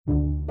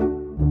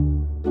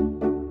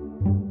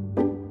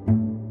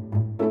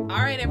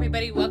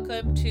everybody.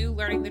 Welcome to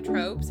Learning the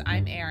Tropes.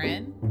 I'm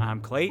Erin.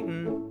 I'm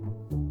Clayton.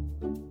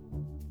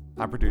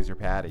 I'm producer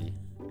Patty.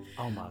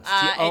 Almost.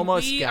 You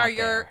almost and we got are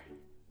there.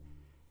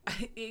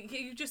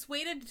 You just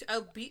waited a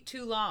beat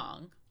too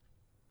long.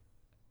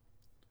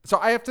 So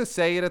I have to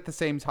say it at the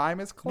same time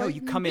as No, Clayton?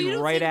 you come You in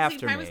don't right say it at the after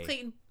same time me. as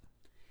Clayton.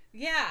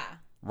 Yeah.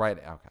 Right,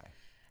 okay.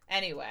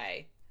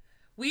 Anyway,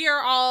 we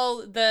are all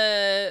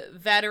the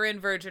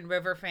veteran Virgin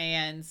River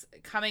fans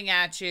coming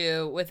at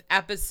you with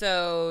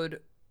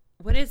episode.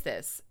 What is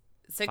this?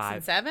 6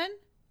 and 7?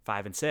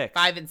 5 and 6.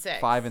 5 and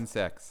 6. 5 and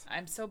 6.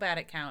 I'm so bad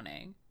at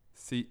counting.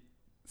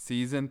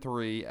 Season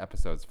 3,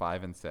 episodes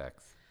 5 and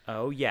 6.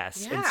 Oh,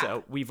 yes. Yeah. And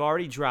so we've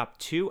already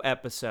dropped 2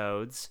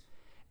 episodes,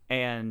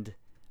 and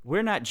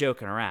we're not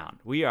joking around.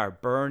 We are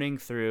burning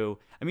through,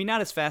 I mean,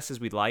 not as fast as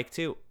we'd like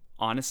to,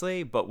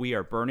 honestly, but we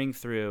are burning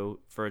through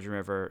Virgin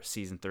River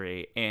Season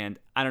 3. And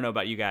I don't know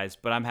about you guys,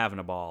 but I'm having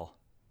a ball.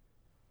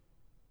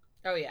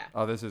 Oh, yeah.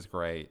 Oh, this is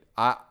great.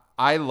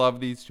 I love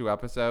these 2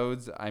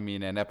 episodes. I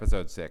mean, and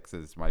episode 6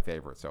 is my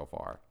favorite so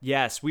far.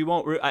 Yes, we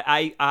won't.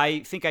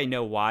 I think I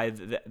know why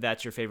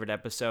that's your favorite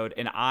episode,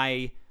 and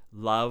I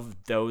love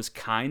those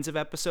kinds of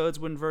episodes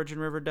when Virgin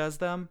River does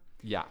them.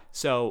 Yeah.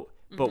 So,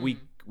 but we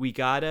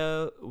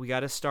gotta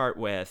start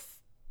with.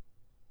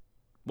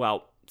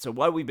 Well, so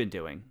what we've been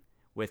doing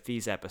with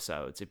these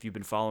episodes, if you've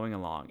been following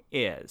along,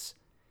 is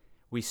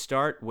we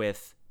start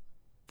with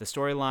the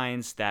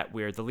storylines that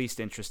we're the least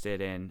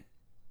interested in,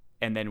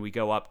 and then we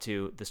go up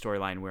to the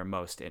storyline we're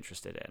most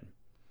interested in.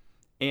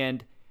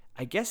 And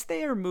I guess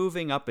they are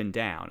moving up and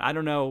down. I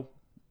don't know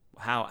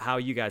how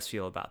you guys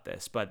feel about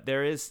this, but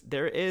there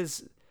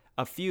is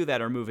a few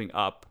that are moving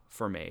up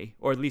for me,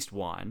 or at least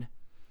one.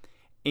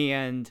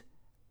 And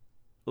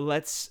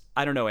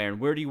I don't know, Erin,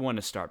 where do you want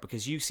to start?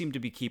 Because you seem to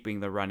be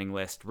keeping the running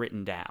list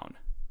written down.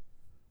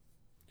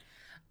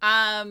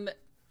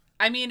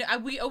 I mean,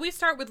 we always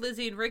start with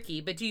Lizzie and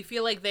Ricky, but do you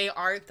feel like they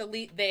are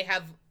they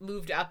have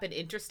moved up and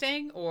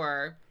interesting,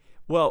 or?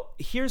 Well,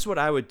 here's what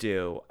I would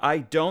do. I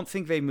don't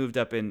think they moved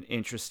up in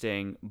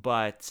interesting,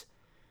 but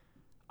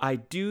I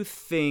do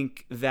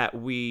think that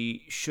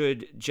we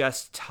should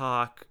just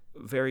talk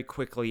very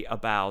quickly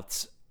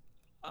about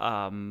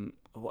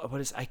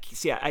what is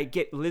I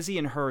get Lizzie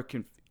and her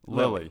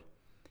Lily.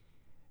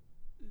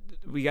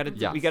 We got to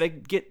Yes.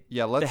 get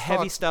Let's the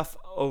heavy talk- stuff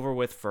over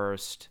with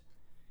first.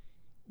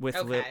 With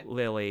Okay.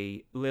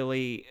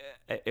 Lily,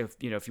 if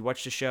you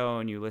watch the show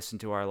and you listen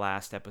to our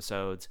last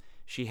episodes,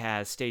 she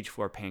has stage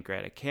 4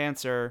 pancreatic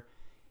cancer.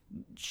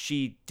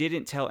 She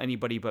didn't tell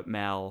anybody but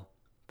Mel,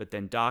 but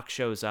then Doc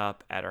shows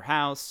up at her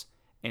house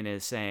and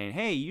is saying,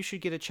 "Hey, you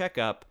should get a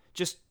checkup,"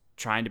 just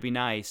trying to be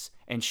nice.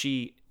 And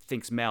she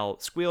thinks Mel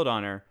squealed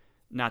on her.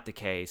 Not the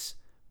case,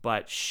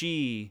 but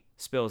she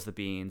spills the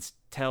beans,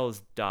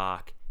 tells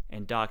Doc,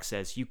 and Doc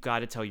says, "You've got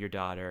to tell your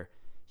daughter.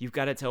 You've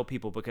got to tell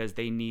people because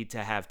they need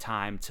to have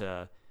time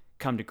to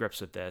come to grips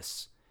with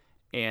this."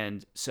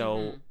 And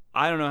so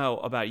I don't know how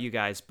about you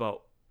guys,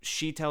 but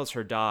she tells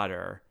her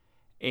daughter,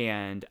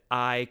 and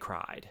I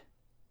cried.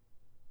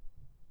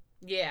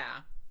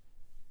 Yeah.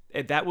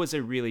 That was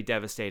a really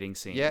devastating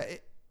scene.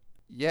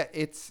 Yeah,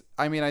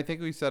 I mean, I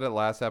think we said it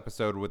last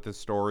episode with the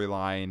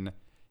storyline.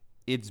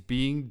 It's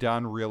being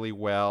done really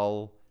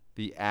well.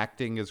 The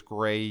acting is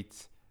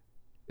great.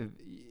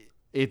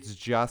 It's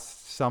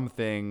just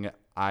something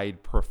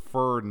I'd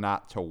prefer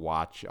not to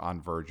watch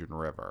on Virgin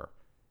River,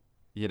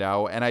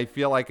 and I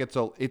feel like it's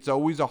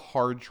always a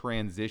hard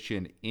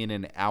transition in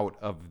and out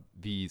of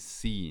these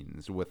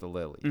scenes with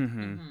Lily,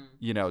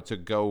 to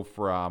go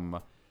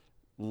from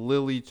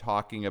Lily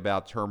talking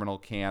about terminal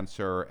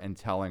cancer and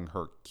telling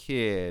her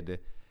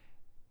kid,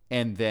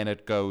 and then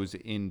it goes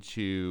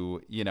into,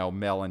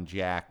 Mel and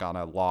Jack on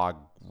a log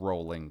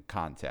rolling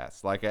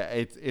contest. Like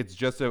it's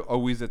just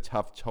always a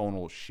tough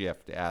tonal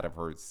shift out of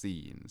her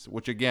scenes,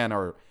 which again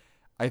are,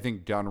 I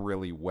think, done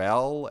really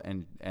well,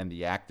 and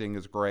the acting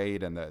is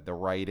great, and the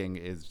writing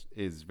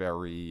is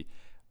very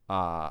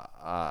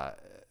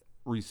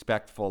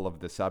respectful of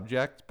the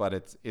subject, but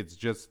it's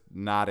just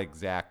not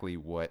exactly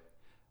what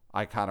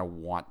I kind of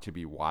want to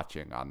be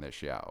watching on this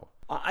show.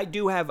 I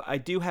do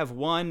have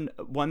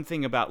one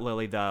thing about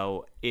Lily,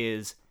 though,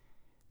 is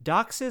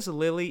Doc says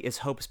Lily is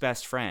Hope's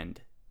best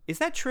friend. Is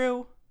that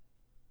true?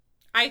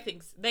 I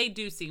think they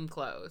do seem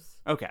close.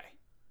 Okay.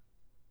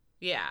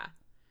 Yeah.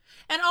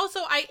 And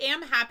also, I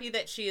am happy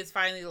that she has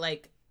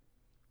finally,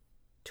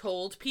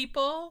 told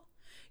people,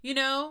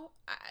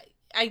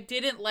 I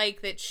didn't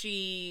like that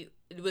she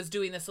was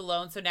doing this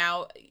alone. So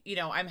now,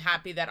 I'm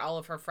happy that all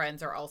of her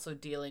friends are also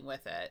dealing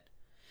with it.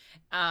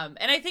 And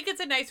I think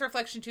it's a nice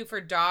reflection, too, for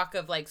Doc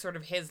of, sort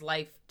of his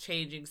life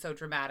changing so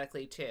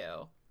dramatically,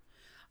 too.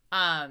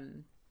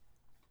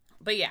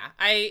 But yeah,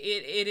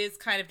 it is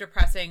kind of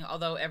depressing,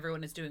 although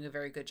everyone is doing a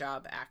very good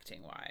job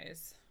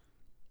acting-wise.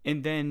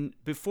 And then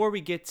before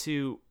we get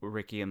to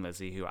Ricky and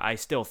Lizzie, who I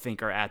still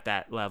think are at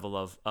that level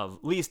of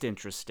least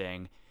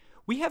interesting,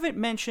 we haven't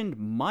mentioned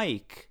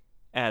Mike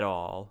at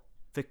all,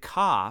 the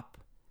cop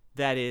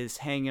that is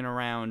hanging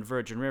around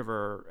Virgin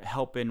River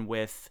helping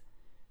with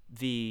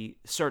the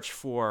search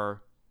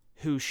for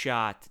who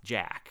shot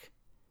Jack,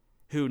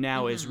 who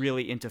now is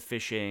really into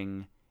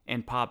fishing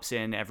and pops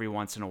in every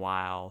once in a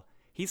while.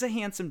 He's a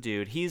handsome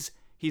dude. He's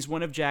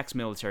one of Jack's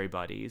military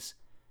buddies.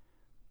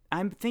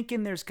 I'm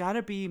thinking there's got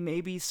to be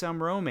maybe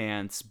some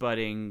romance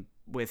budding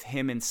with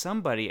him and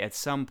somebody at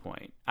some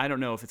point. I don't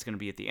know if it's going to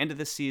be at the end of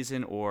the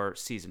season or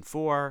season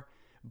 4,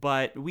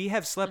 but we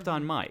have slept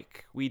on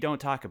Mike. We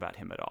don't talk about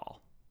him at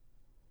all.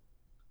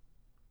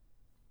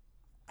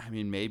 I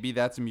mean, maybe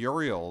that's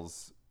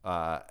Muriel's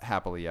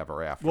happily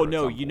ever after. Well,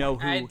 no, you know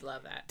who? I'd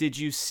love that. Did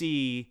you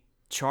see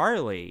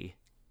Charlie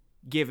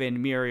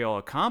giving Muriel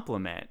a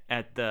compliment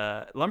at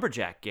the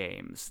Lumberjack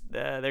games?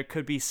 There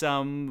could be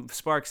some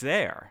sparks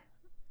there.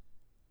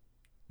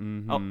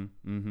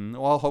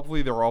 Well,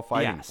 hopefully they're all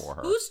fighting Yes. for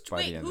her. Who's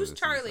by the end of who's the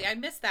Charlie? season. I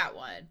missed that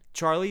one.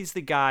 Charlie's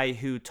the guy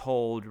who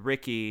told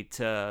Ricky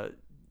to,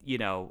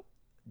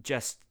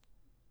 just,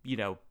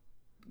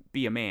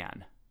 be a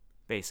man,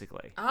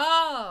 basically.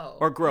 Oh.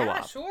 Or grow yeah,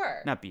 up.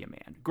 Sure. Not be a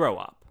man. Grow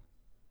up.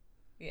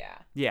 Yeah.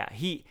 Yeah,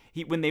 he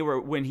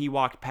when he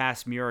walked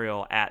past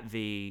Muriel at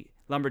the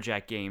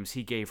Lumberjack games,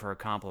 he gave her a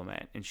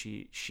compliment, and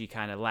she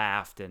kind of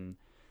laughed and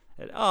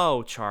said,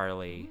 "Oh,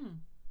 Charlie."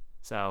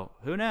 So,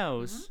 who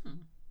knows?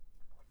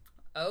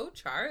 Oh,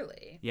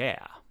 Charlie.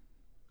 Yeah.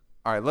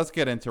 All right, let's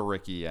get into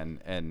Ricky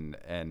and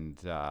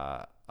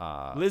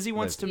Lizzie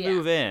wants to Yeah.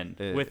 move in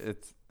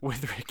it's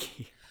with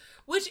Ricky.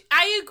 Which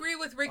I agree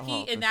with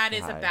Ricky, this and that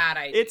is guy. a bad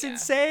idea. It's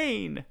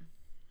insane.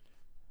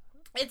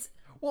 It's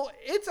Well,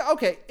 it's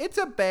okay. It's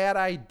a bad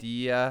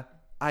idea,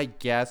 I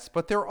guess,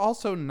 but they're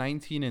also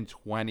 19 and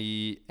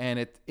 20, and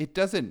it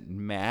doesn't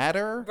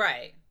matter.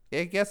 right.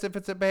 I guess if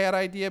it's a bad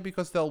idea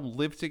because they'll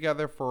live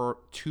together for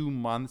 2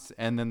 months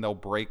and then they'll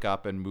break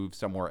up and move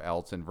somewhere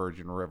else in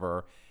Virgin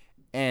River,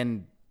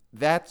 and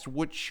that's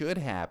what should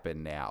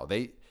happen now.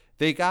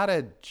 They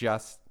gotta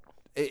just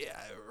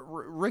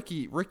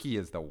Ricky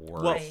is the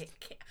worst.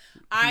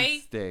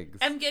 I Stings.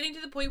 am getting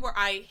to the point where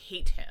I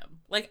hate him.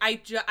 Like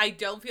I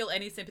don't feel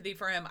any sympathy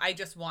for him. I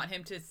just want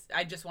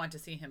to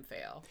see him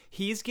fail.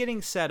 He's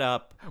getting set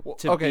up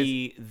to okay.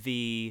 be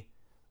the.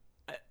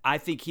 I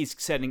think he's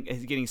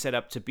getting set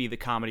up to be the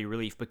comedy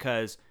relief,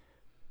 because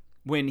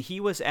when he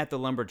was at the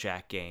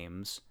Lumberjack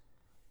games,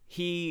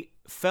 he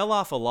fell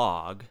off a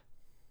log,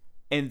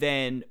 and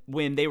then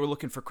when they were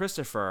looking for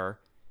Christopher,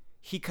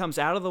 he comes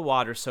out of the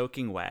water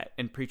soaking wet,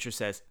 and Preacher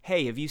says,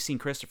 "Hey, have you seen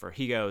Christopher?"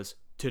 He goes,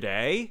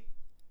 "Today?"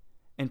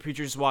 And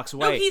Preacher just walks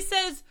away. No, he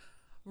says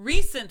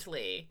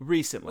recently,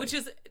 Recently. which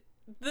is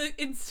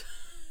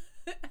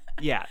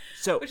Yeah.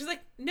 So which is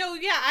like, no,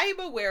 yeah, I am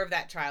aware of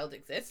that child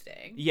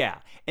existing. yeah,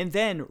 and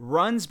then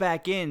runs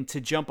back in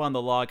to jump on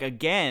the log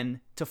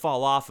again to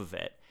fall off of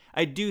it.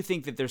 I do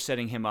think that they're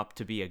setting him up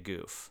to be a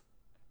goof.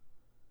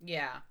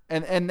 Yeah.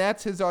 And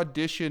that's his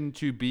audition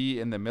to be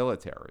in the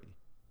military.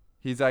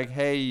 He's like,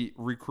 "Hey,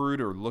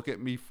 recruiter, look at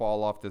me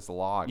fall off this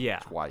log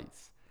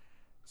twice."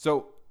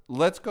 So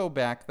let's go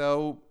back,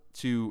 though,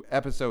 to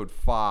episode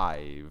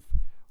 5,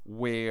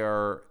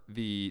 where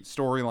the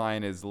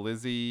storyline is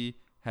Lizzie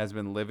has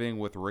been living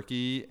with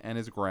Ricky and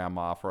his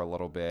grandma for a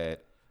little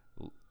bit.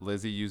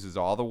 Lizzie uses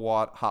all the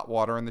hot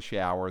water in the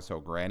shower, so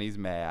Granny's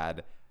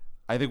mad.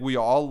 I think we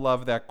all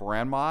love that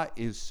Grandma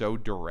is so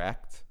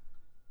direct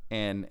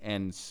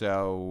and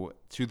so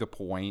to the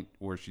point,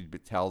 where she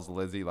tells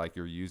Lizzie, like,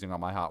 "You're using all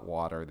my hot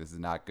water. This is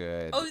not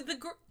good. Oh,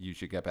 You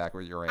should get back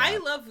with your aunt." I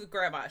love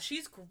Grandma.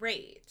 She's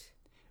great.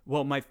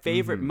 Well, my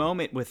favorite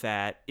moment with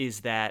that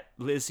is that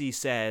Lizzie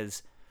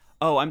says,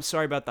 "Oh, I'm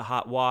sorry about the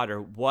hot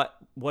water. What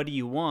do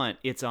you want?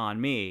 It's on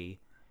me."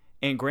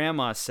 And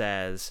Grandma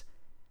says,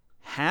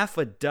 "Half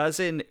a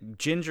dozen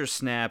ginger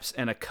snaps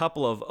and a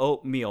couple of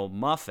oatmeal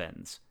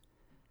muffins."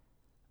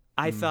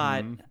 I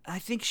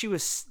think she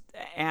was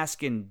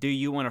asking, "Do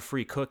you want a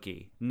free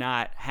cookie?"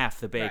 Not half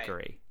the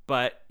bakery.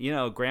 Right.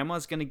 But,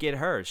 Grandma's going to get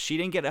hers. She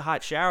didn't get a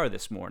hot shower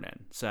this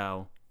morning,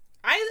 so...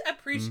 I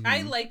appreciate.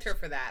 I liked her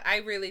for that. I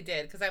really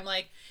did, because I'm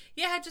like,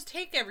 yeah, just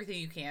take everything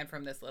you can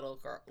from this little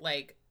girl.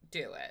 Like,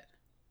 do it.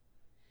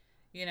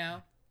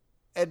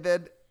 And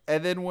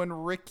then when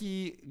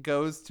Ricky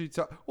goes to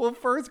talk, well,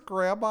 first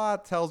Grandma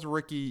tells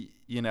Ricky,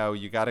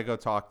 you got to go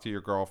talk to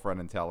your girlfriend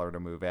and tell her to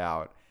move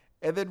out.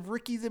 And then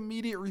Ricky's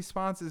immediate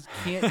response is,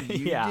 "Can't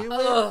you Yeah. do it?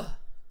 Ugh.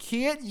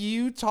 Can't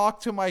you talk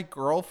to my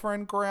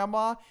girlfriend,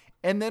 Grandma?"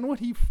 And then when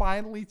he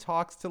finally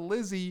talks to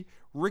Lizzie,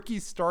 Ricky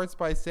starts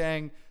by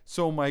saying,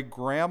 "So my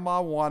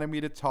grandma wanted me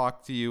to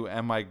talk to you,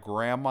 and my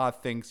grandma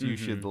thinks you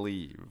should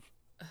leave."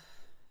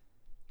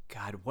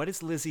 God, what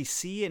does Lizzie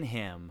see in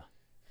him?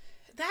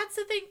 That's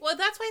the thing. Well,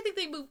 that's why I think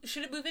they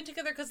shouldn't move in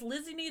together, because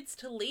Lizzie needs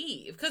to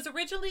leave. Because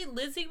originally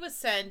Lizzie was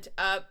sent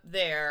up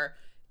there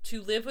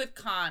to live with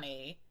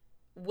Connie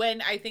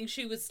when I think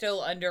she was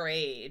still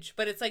underage.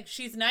 But it's like,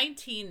 she's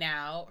 19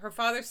 now. Her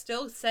father's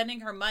still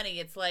sending her money.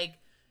 It's like,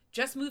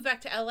 just move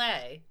back to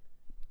LA.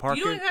 Parker,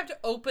 You don't even have to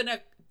open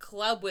a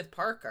club with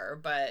Parker,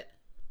 but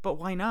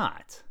why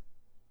not?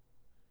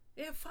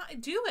 yeah, fine,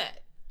 do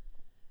it.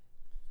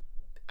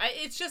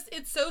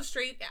 It's so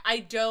straight.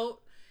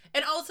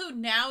 And also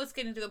now it's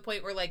getting to the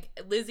point where like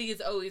Lizzie is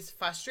always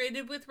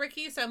frustrated with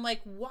Ricky. So I'm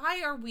like,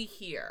 why are we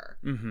here?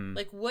 Mm-hmm.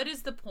 Like, what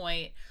is the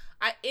point?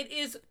 It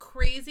is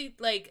crazy.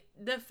 Like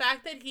the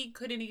fact that he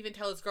couldn't even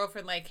tell his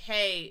girlfriend, like,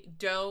 hey,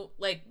 don't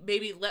like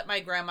maybe let my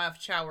grandma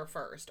shower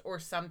first or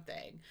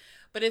something.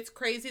 But it's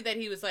crazy that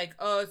he was like,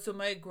 oh, so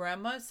my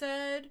grandma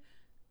said,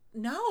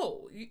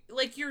 no,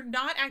 like you're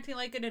not acting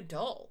like an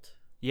adult.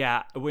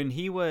 Yeah.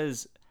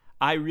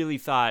 I really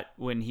thought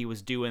when he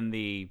was doing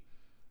the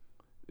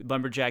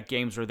Lumberjack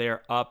games where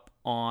they're up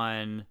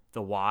on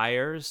the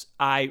wires,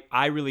 I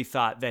really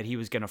thought that he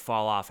was going to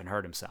fall off and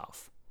hurt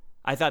himself.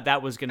 I thought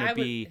that was going to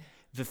be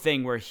the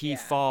thing where he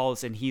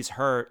falls and he's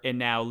hurt and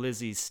now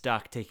Lizzie's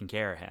stuck taking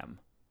care of him.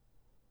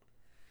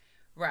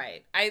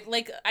 Right.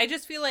 I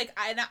just feel like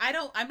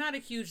I'm not a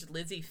huge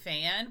Lizzie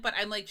fan, but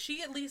I'm like,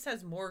 she at least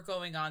has more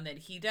going on than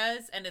he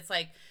does. And it's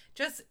like,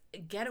 just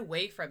get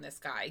away from this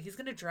guy. He's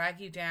going to drag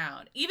you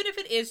down. Even if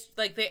it is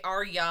like they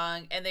are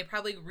young and they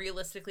probably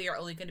realistically are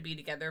only going to be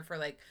together for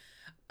like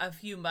a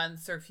few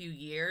months or a few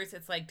years.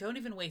 It's like, don't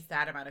even waste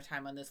that amount of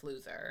time on this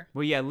loser.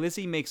 Well, yeah,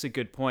 Lizzie makes a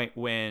good point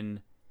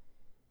when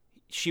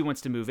she wants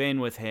to move in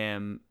with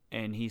him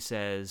and he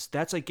says,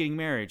 that's like getting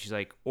married. She's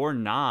like, or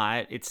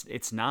not.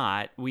 It's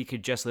not. We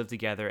could just live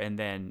together and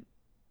then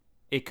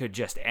it could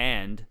just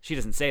end. She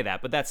doesn't say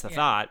that, but that's the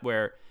thought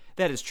where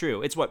that is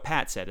true. It's what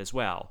Pat said as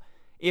well.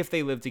 If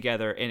they live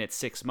together and it's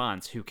 6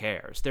 months, who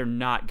cares? They're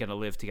not going to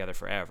live together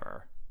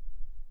forever.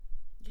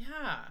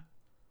 Yeah.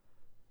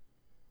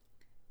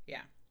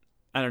 Yeah.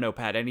 I don't know,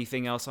 Pat,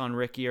 anything else on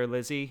Ricky or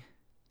Lizzie?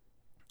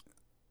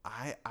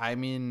 I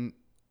mean,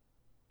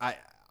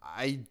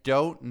 I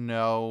don't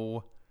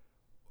know.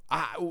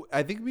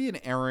 I think me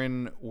and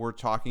Aaron were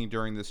talking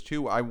during this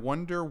too. I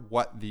wonder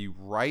what the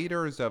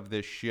writers of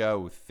this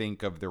show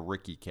think of the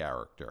Ricky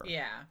character.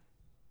 Yeah.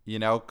 You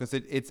know, because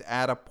it's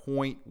at a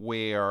point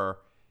where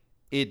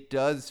it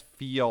does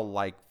feel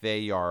like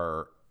they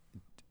are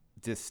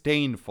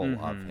disdainful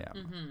of him.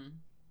 Mm-hmm.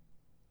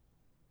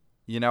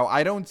 You know,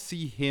 I don't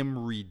see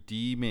him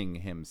redeeming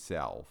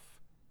himself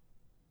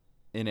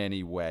in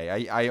any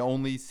way. I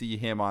only see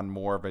him on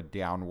more of a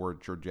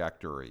downward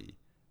trajectory.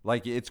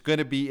 Like it's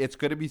gonna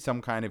be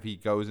some kind of he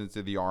goes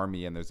into the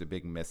army and there's a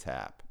big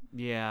mishap.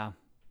 Yeah.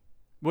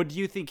 What do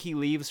you think he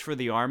leaves for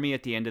the army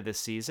at the end of this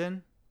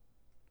season?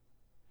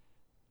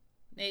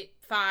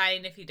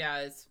 Fine if he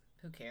does.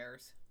 Who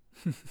cares?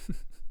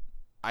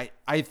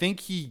 I think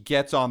he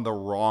gets on the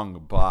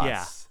wrong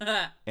bus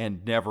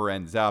and never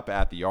ends up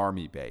at the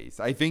army base.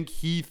 I think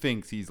he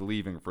thinks he's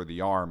leaving for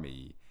the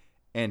army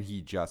and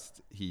he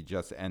just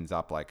ends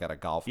up like at a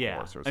golf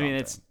course or something. I mean,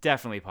 it's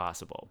definitely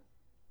possible.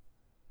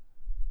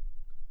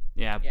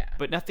 Yeah,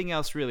 but nothing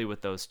else really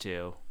with those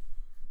two.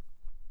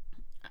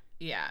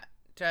 Yeah,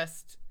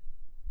 just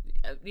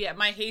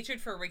my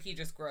hatred for Ricky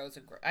just grows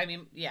and grows. I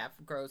mean,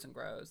 grows and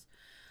grows.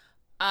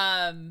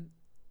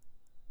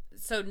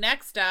 So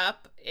next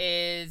up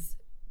is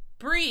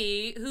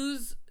Bree,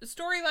 whose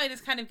storyline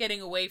is kind of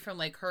getting away from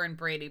like her and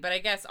Brady, but I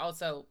guess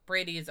also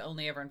Brady is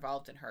only ever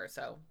involved in her,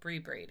 so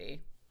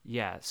Brady.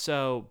 Yeah,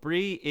 so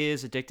Bree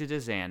is addicted to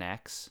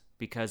Xanax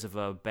because of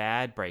a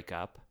bad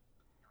breakup.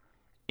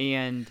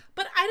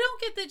 But I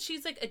don't get that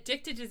she's like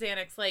addicted to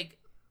Xanax. Like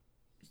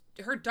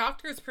her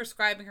doctor is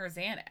prescribing her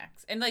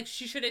Xanax, and like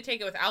she should have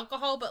taken it with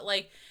alcohol. But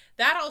like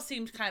that all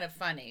seemed kind of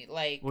funny.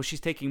 Like, well,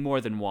 she's taking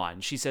more than one.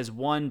 She says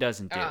one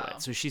doesn't do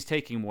it, so she's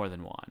taking more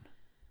than one.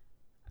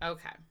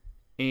 Okay.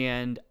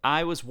 And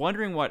I was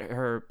wondering what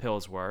her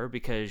pills were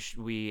because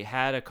we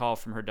had a call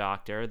from her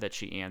doctor that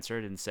she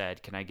answered and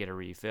said, "Can I get a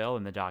refill?"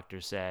 And the doctor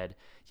said,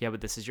 "Yeah,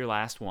 but this is your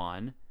last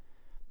one."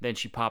 Then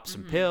she pops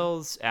some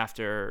pills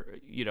after,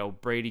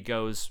 Brady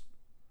goes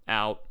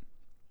out,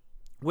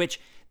 which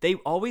they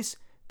always,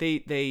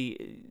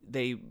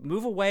 they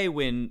move away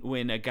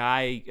when a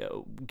guy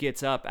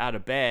gets up out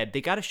of bed.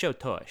 They got to show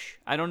tush.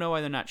 I don't know why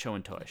they're not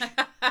showing tush.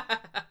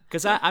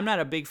 Because I'm not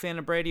a big fan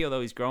of Brady,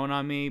 although he's growing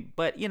on me.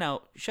 But,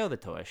 show the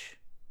tush.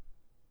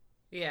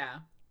 Yeah.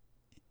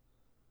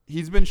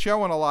 He's been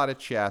showing a lot of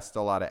chest,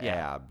 a lot of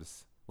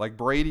abs. Like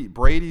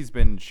Brady's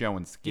been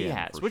showing skin. He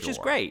has, which is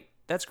great.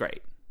 That's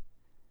great.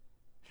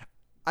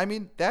 I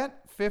mean,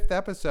 that 5th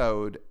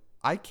episode,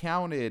 I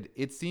counted,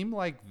 it seemed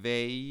like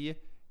they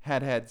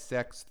had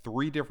sex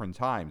 3 different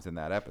times in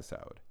that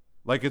episode.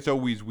 Like it's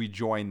always we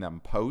join them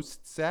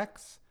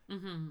post-sex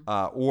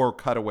or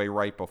cut away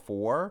right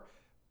before.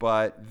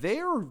 But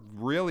they're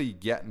really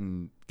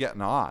getting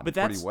on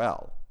pretty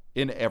well.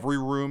 In every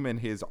room in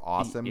his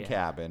awesome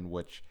cabin,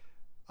 which,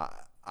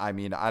 I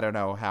mean, I don't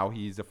know how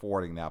he's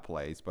affording that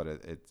place, but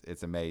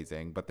it's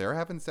amazing. But they're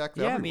having sex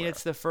everywhere. I mean,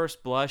 it's the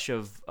first blush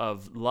of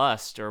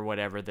lust or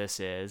whatever this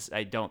is.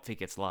 I don't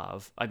think it's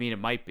love. I mean, it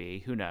might be.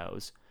 Who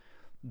knows?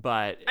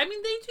 But I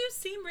mean, they do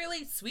seem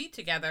really sweet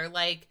together.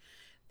 Like,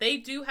 they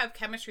do have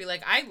chemistry.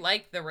 Like, I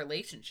like the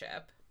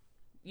relationship.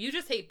 You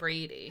just hate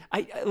Brady.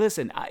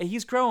 Listen,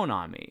 he's growing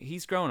on me.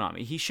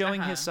 He's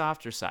showing his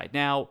softer side.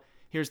 Now,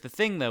 here's the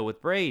thing, though,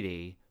 with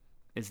Brady,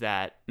 is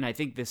that, and I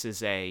think this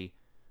is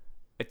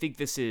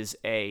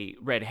a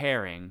red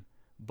herring,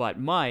 But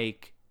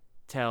Mike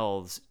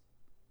tells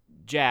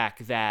Jack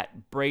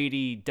that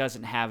Brady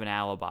doesn't have an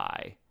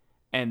alibi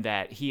and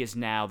that he is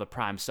now the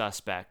prime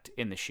suspect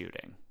in the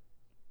shooting.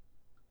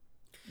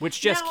 Which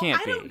just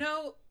can't be. I don't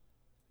know.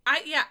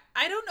 I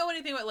don't know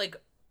anything about like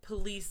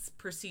police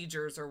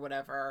procedures or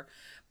whatever.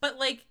 But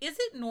like, is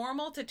it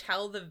normal to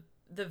tell the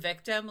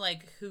victim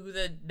like who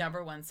the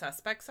number one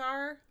suspects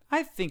are?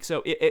 I think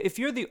so. If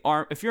you're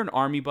an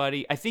army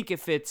buddy, I think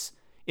if it's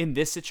in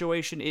this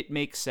situation, it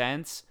makes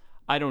sense.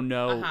 I don't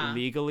know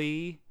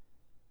legally.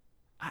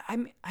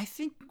 I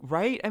think,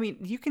 right? I mean,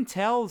 you can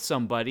tell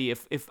somebody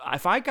if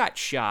I got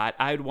shot,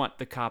 I'd want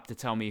the cop to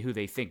tell me who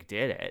they think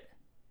did it.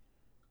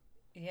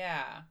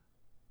 Yeah.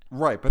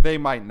 Right, but they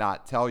might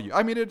not tell you.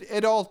 I mean,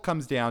 it all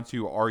comes down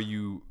to, are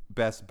you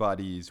best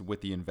buddies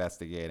with the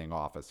investigating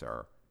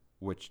officer,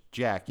 which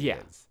Jack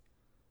is.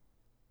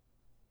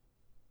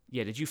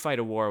 Yeah, did you fight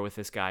a war with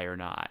this guy or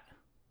not?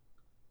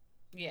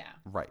 Yeah.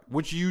 Right,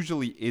 which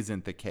usually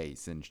isn't the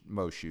case in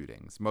most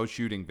shootings. Most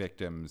shooting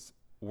victims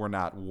were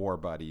not war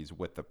buddies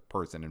with the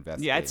person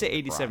investigating. Yeah, I'd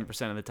say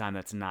 87% of the time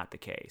that's not the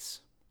case.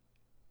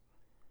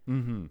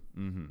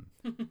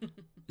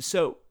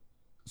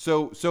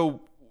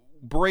 So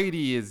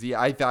Brady is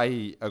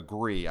I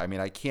agree. I mean,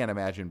 I can't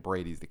imagine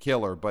Brady's the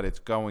killer, but it's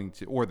going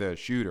to, or the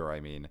shooter,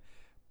 I mean,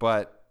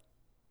 but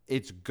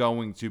it's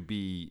going to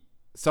be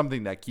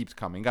something that keeps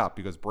coming up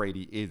because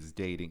Brady is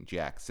dating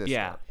Jack's sister.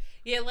 Yeah.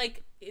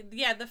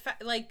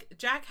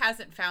 Jack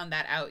hasn't found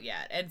that out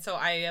yet. And so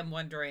I am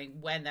wondering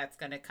when that's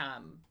going to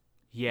come.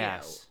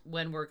 Yes.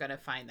 When we're going to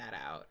find that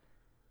out.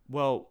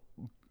 Well,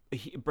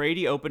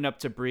 Brady opened up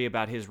to Bree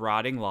about his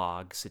rotting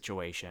log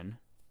situation.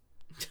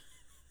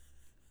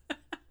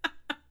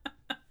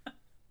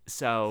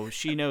 So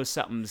she knows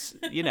something's,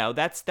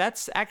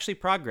 that's actually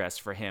progress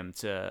for him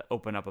to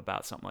open up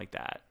about something like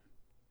that.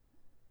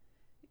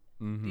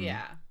 Mm-hmm.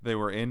 Yeah. They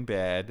were in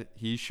bed.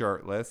 He's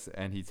shirtless,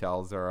 and he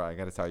tells her, I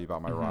got to tell you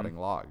about my rotting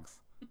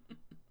logs.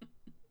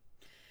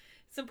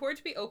 It's important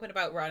to be open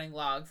about rotting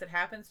logs. It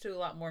happens to a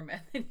lot more men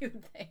than you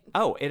would think.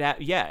 Oh,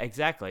 yeah,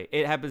 exactly.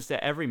 It happens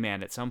to every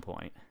man at some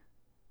point.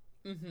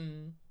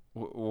 Mm-hmm.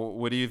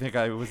 What do you think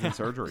I was in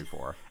surgery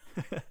for?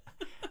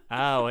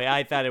 Oh,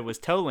 I thought it was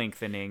toe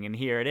lengthening, and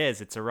here it is.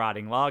 It's a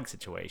rotting log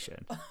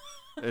situation.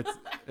 It's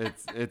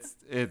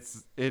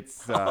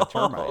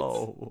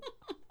termites.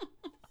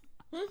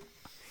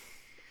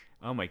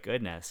 Oh my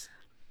goodness.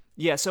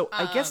 Yeah, so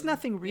I guess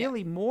nothing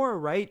really more,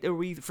 right? Are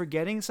we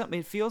forgetting something?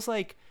 It feels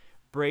like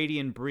Brady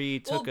and Bree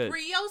took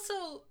Bree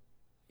also,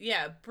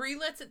 Bree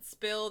lets it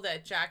spill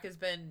that Jack has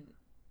been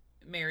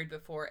married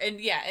before, and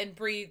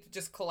Bree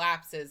just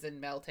collapses and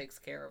Mel takes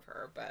care of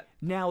her. But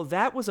now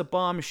that was a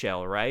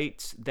bombshell,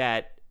 right?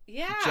 That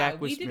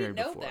Jack was we didn't married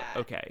know before. that.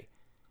 Okay,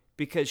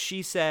 because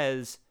she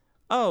says,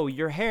 "Oh,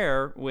 your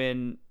hair,"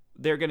 when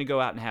they're going to go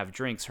out and have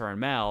drinks, her and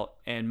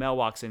Mel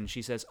walks in and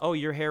she says, "Oh,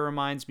 your hair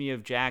reminds me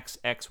of Jack's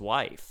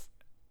ex-wife."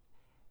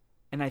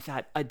 And I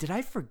thought, did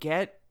I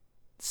forget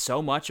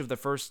so much of the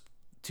first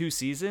 2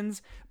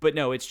 seasons? But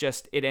no, it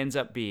ends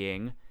up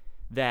being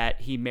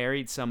that he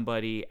married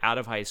somebody out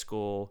of high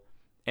school,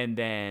 and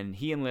then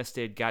he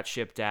enlisted, got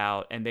shipped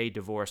out, and they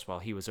divorced while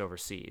he was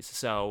overseas.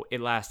 So it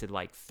lasted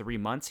like 3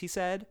 months, he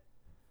said.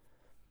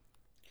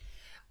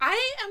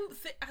 I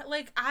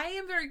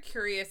am very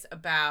curious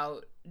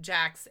about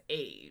Jack's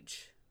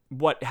age.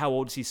 How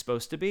old is he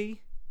supposed to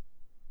be?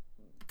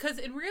 Because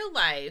in real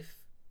life,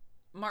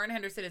 Martin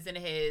Henderson is in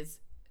his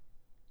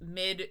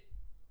mid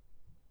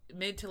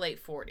to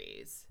late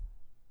 40s.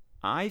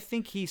 I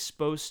think he's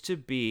supposed to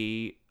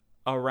be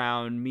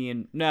around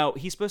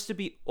he's supposed to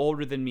be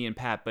older than me and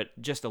Pat, but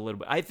just a little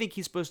bit. I think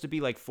he's supposed to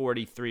be like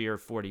 43 or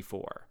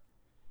 44.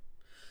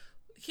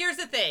 Here's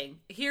the thing.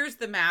 Here's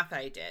the math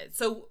I did.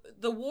 So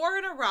the war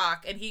in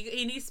Iraq, and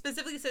he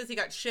specifically says he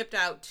got shipped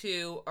out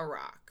to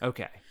Iraq.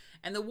 Okay.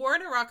 And the war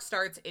in Iraq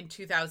starts in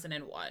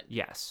 2001.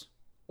 Yes.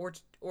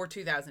 Or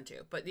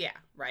 2002. But yeah,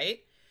 right?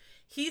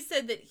 He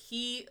said that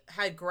he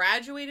had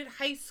graduated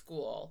high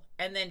school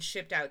and then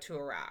shipped out to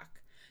Iraq.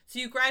 So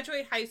you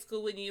graduate high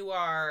school when you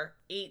are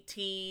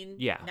 18,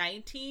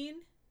 19.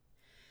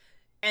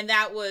 And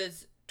that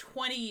was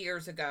 20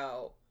 years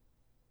ago.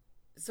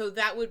 So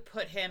that would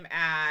put him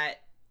at,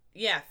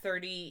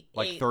 38,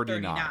 like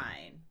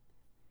 39.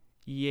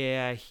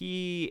 Yeah,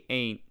 he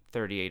ain't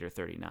 38 or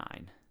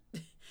 39.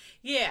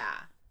 Yeah.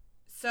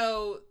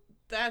 So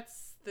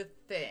that's the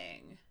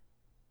thing.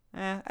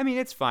 I mean,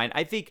 it's fine.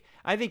 I think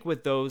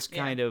with those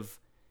kind of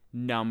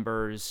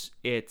numbers,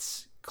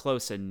 it's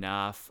close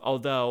enough.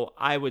 Although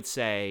I would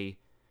say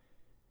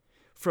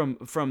from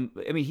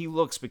I mean, he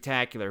looks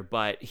spectacular,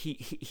 but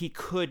he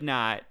could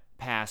not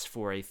pass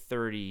for a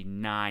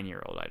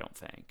 39-year-old, I don't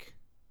think.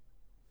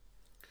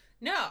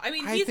 No, I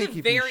mean, he's a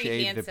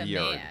very handsome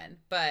man,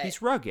 but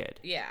he's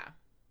rugged. Yeah.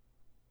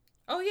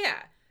 Oh yeah.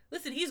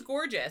 Listen, he's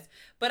gorgeous,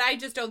 but I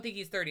just don't think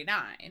he's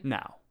 39.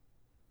 No.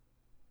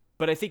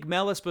 But I think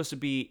Mel is supposed to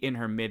be in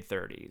her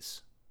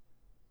mid-30s.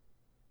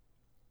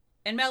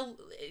 And Mel,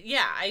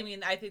 I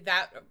mean, I think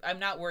that I'm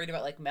not worried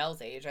about like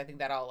Mel's age. I think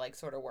that all like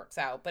sort of works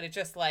out, but it's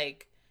just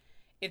like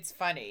it's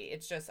funny.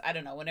 It's just, I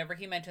don't know. Whenever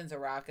he mentions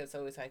Iraq, it's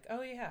always like,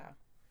 oh yeah.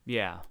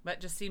 Yeah.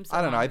 That just seems so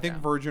I don't know. long I think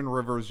ago. Virgin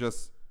River's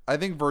just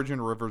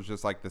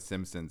like The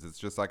Simpsons. It's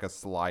just like a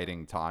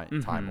sliding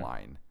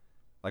timeline.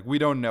 Like, we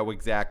don't know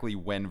exactly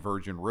when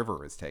Virgin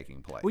River is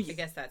taking place. Well, I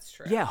guess that's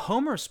true. Yeah,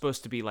 Homer's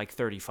supposed to be like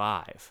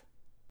 35.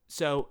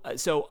 So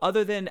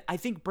other than, I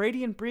think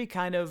Brady and Bree,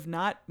 kind of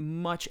not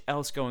much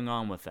else going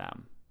on with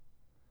them.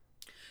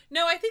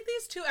 No, I think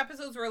these 2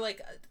 episodes were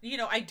like,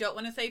 I don't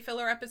want to say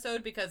filler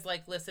episode because,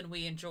 like, listen,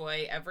 we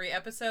enjoy every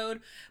episode,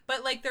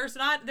 but like, there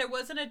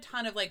wasn't a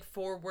ton of like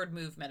forward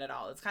movement at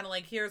all. It's kind of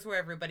like, here's where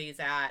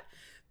everybody's at.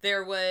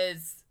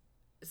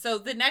 So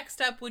the next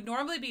up would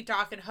normally be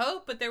Doc and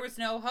Hope, but there was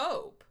no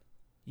Hope.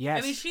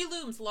 Yes. I mean, she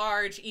looms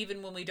large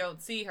even when we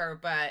don't see her,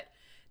 but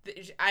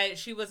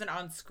she wasn't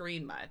on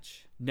screen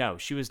much. No,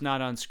 she was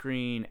not on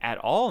screen at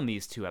all in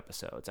these 2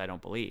 episodes, I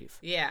don't believe.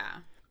 Yeah.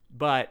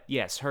 But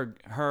yes,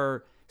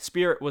 her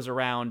spirit was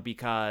around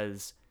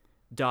because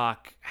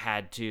Doc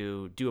had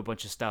to do a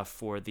bunch of stuff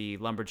for the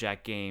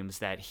Lumberjack games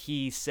that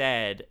he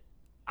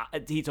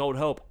told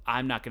Hope,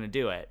 I'm not going to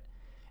do it.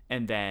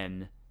 And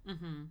then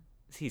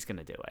he's going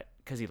to do it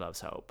because he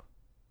loves Hope.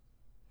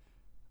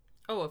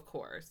 Oh, of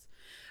course.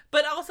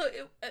 But also,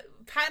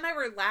 Pat and I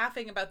were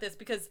laughing about this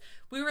because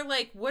we were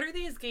like, what are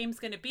these games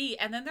going to be?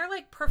 And then they're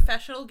like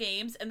professional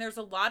games, and there's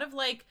a lot of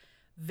like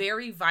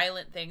very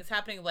violent things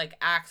happening, like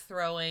axe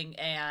throwing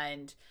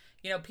and,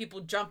 people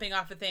jumping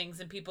off of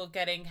things and people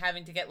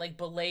having to get like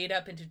belayed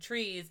up into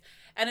trees.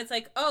 And it's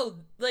like, oh,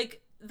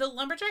 like the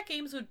Lumberjack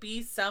games would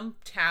be some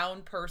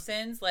town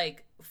person's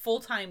like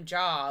full-time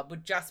job,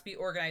 would just be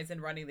organizing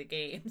and running the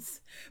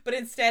games. But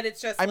instead,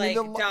 it's just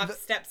Doc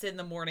steps in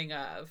the morning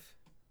of.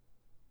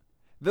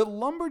 The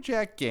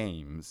Lumberjack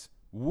games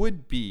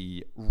would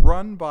be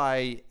run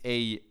by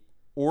a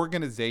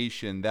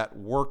organization that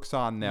works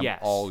on them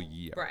all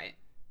year. Right.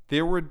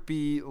 There would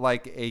be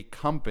like a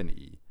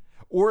company,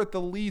 or at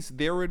the least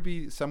there would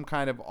be some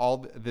kind of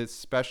this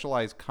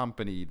specialized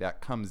company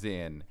that comes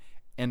in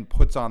and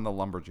puts on the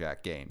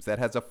Lumberjack games that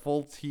has a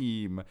full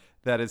team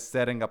that is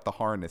setting up the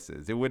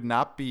harnesses. It would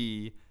not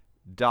be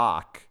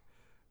Doc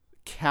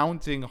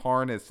counting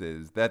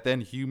harnesses that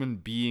then human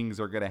beings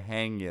are going to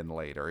hang in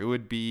later. It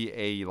would be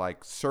a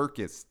like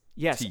circus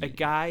team. A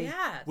guy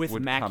with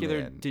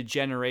macular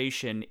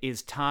degeneration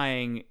is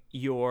tying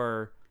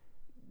your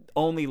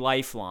only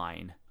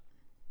lifeline.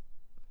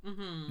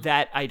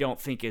 That I don't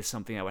think is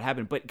something that would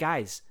happen. But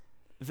guys,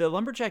 the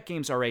Lumberjack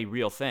games are a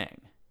real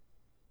thing.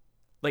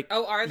 Like,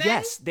 oh, are they?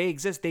 Yes, they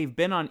exist. They've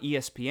been on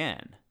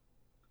ESPN.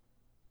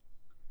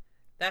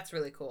 That's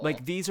really cool.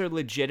 Like, these are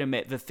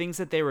legitimate. The things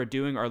that they were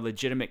doing are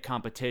legitimate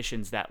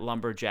competitions that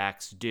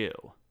Lumberjacks do.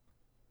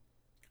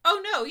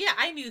 Oh, no. Yeah,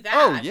 I knew that.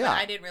 Oh, yeah. But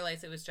I didn't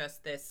realize it was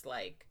just this,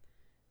 like,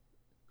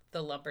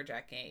 the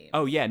Lumberjack game.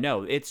 Oh, yeah.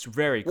 No, it's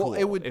very cool.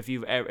 Well, if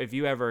you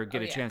ever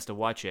get a chance to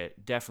watch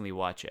it, definitely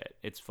watch it.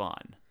 It's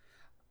fun.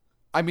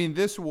 I mean,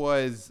 this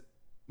was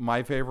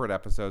my favorite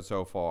episode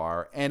so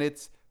far, and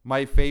it's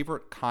my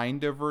favorite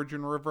kind of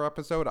Virgin River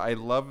episode. I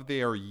love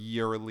their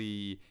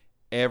yearly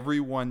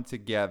everyone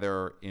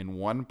together in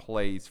one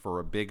place for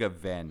a big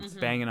event,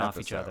 banging off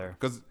each other.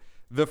 Because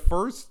the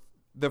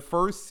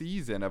first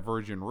season of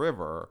Virgin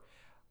River,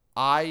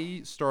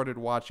 I started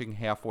watching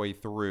halfway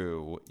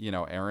through.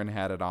 Erin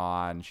had it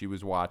on, she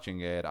was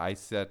watching it, I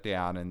sat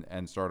down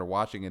and started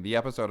watching, and the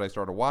episode I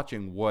started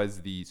watching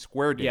was the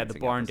square dancing, the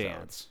barn episode,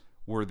 dance,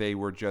 where they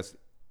were just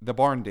the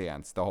barn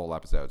dance the whole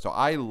episode. So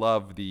I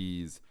love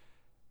these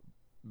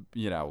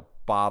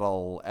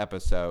bottle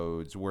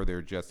episodes where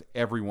they're just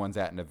everyone's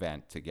at an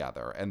event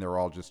together and they're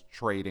all just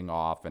trading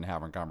off and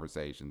having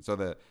conversations. So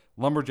the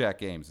Lumberjack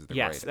games is the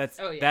greatest.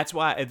 That's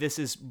why this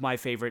is my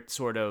favorite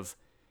sort of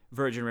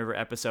Virgin River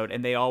episode,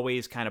 and they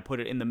always kind of put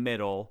it in the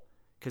middle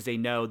because they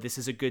know this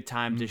is a good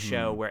time to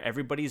show where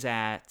everybody's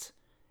at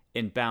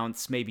and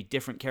bounce maybe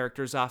different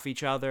characters off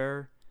each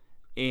other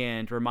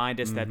and remind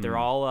us that they're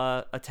all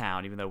a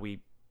town, even though we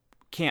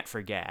can't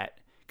forget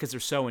because they're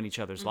so in each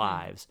other's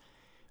lives.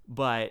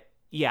 But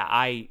yeah,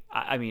 I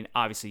mean,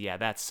 obviously, yeah,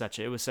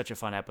 it was such a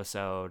fun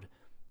episode.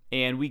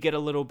 And we get a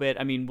little bit,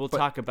 I mean, we'll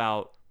talk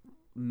about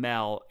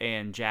Mel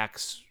and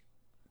Jack's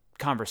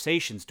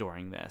conversations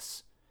during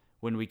this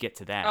when we get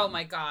to that. Oh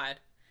my God.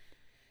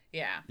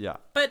 Yeah. Yeah.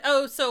 But,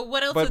 so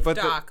what else with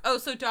Doc?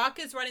 So Doc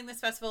is running this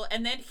festival,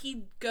 and then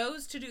he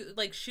goes to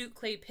shoot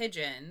clay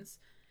pigeons.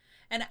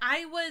 And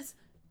I was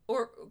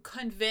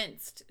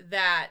convinced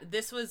that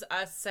this was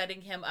us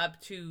setting him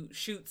up to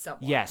shoot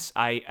someone. Yes,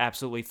 I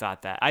absolutely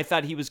thought that. I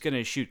thought he was going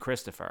to shoot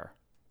Christopher.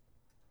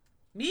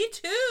 Me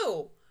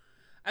too.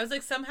 I was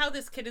like, somehow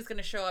this kid is going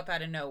to show up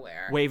out of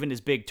nowhere, waving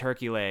his big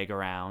turkey leg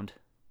around.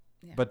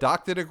 Yeah. But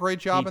Doc did a great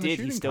job in the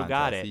shooting He still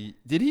contest. got it.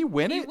 Did he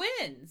win it? He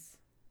wins.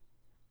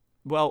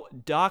 Well,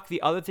 Doc,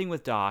 the other thing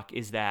with Doc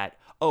is that,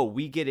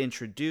 we get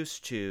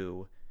introduced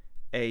to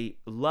a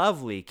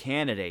lovely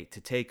candidate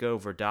to take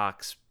over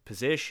Doc's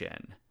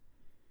position.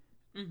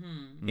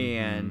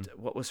 And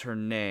what was her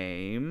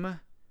name?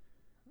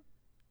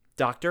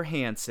 Dr.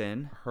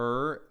 Hansen.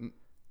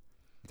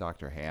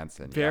 Dr.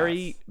 Hansen. Very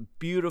yes.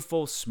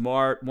 beautiful,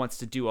 smart, wants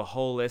to do a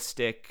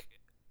holistic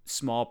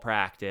small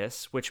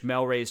practice, which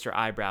Mel raised her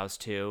eyebrows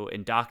to,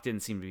 and Doc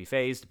didn't seem to be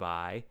fazed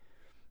by.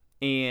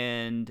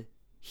 And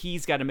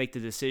he's got to make the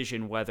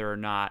decision whether or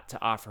not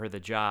to offer her the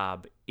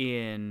job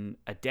in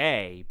a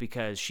day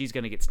because she's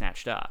going to get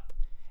snatched up.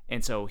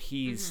 And so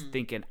he's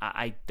thinking,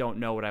 I don't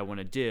know what I want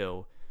to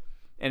do.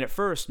 And at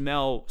first,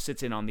 Mel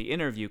sits in on the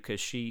interview because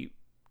she,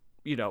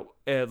 the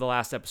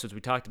last episodes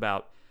we talked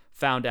about,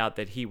 found out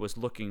that he was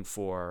looking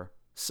for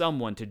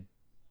someone to,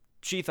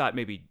 she thought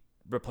maybe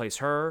replace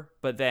her,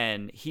 but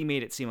then he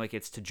made it seem like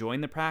it's to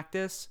join the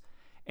practice.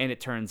 And it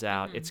turns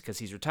out it's because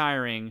he's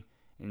retiring.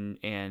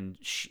 And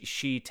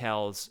he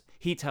tells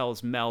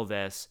Mel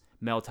this,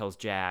 Mel tells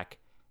Jack.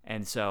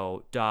 And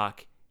so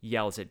Doc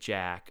yells at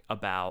Jack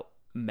about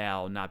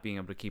Mel not being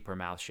able to keep her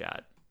mouth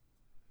shut.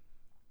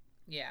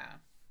 Yeah.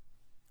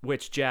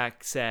 Which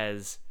Jack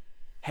says,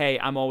 hey,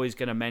 I'm always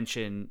going to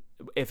mention,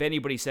 if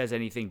anybody says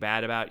anything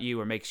bad about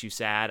you or makes you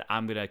sad,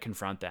 I'm going to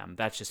confront them.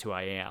 That's just who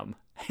I am.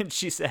 And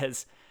she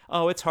says,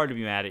 oh, it's hard to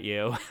be mad at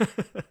you.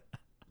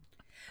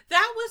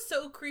 That was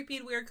so creepy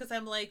and weird because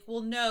I'm like,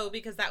 well, no,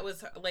 because that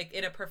was like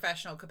in a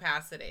professional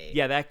capacity.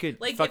 Yeah, that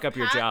could like, fuck up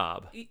your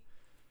job.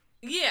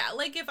 Yeah,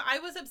 like if I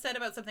was upset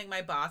about something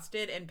my boss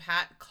did and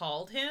Pat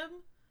called him,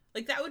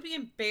 like that would be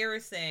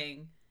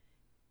embarrassing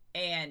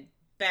and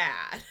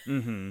bad.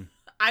 Mm-hmm.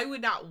 I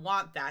would not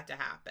want that to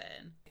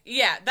happen.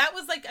 Yeah, that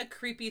was like a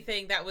creepy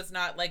thing. That was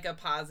not like a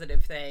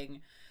positive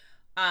thing.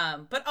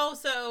 But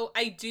also,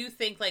 I do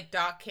think like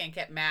Doc can't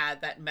get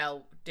mad that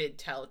Mel did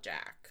tell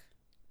Jack,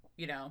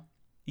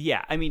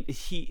 Yeah, I mean,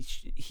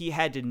 he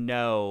had to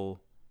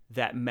know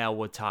that Mel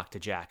would talk to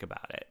Jack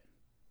about it.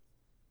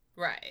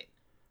 Right.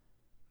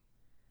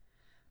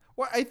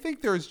 Well, I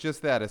think there's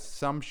just that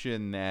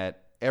assumption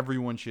that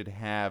everyone should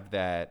have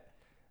that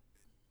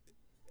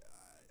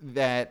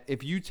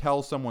if you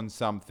tell someone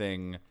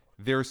something,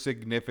 their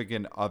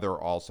significant other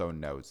also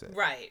knows it.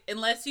 Right.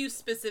 Unless you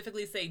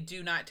specifically say,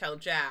 do not tell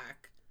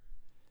Jack,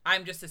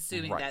 I'm just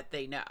assuming that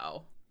they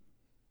know.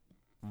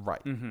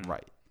 Right. Mm-hmm.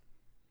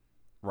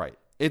 Right.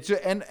 It's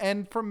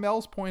and from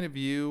Mel's point of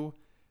view,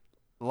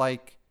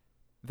 like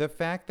the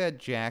fact that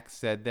Jack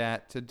said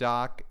that to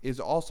Doc is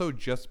also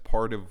just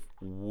part of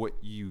what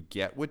you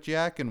get with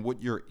Jack and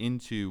what you're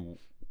into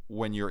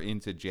when you're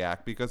into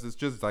Jack, because it's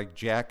just like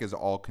Jack is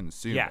all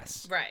consuming.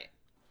 Yes. Right.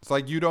 It's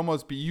like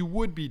you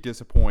would be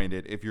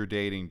disappointed if you're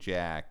dating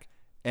Jack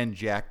and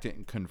Jack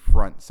didn't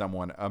confront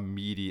someone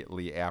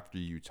immediately after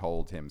you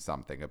told him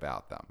something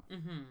about them.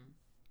 Mm-hmm.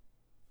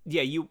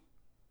 Yeah,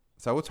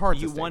 so it's hard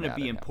to you stay want to mad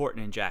be at him.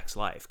 important in Jack's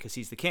life because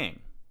he's the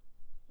king.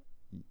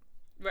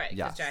 Right, because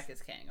Yes. Jack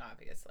is king,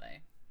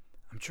 obviously.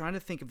 I'm trying to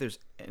think if there's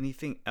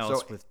anything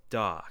else So- with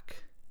Doc.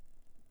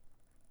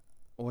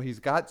 Well, he's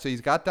got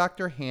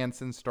Dr.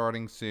 Hansen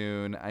starting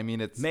soon. I mean,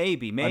 it's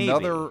Maybe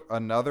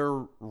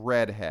another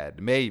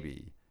redhead,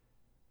 maybe.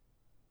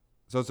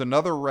 So it's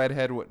another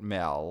redhead with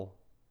Mel.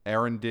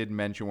 Aaron did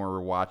mention when we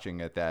were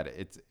watching it that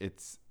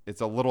it's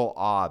a little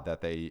odd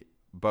that they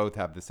both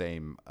have the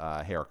same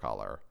hair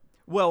color.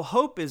 Well,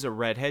 Hope is a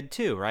redhead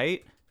too,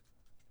 right?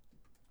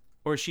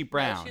 Or is she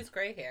brown? No, she's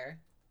gray hair.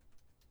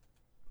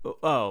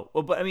 Oh,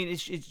 well, but I mean,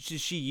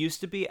 she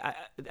used to be.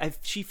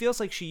 She feels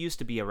like she used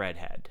to be a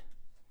redhead.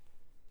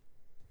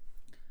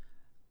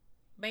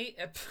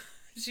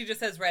 She just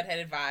has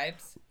redheaded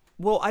vibes.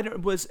 Well,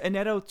 was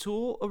Annette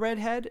O'Toole a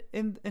redhead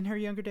in her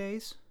younger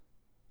days?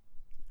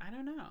 I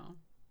don't know.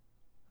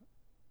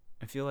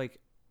 I feel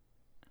like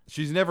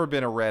She's never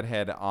been a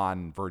redhead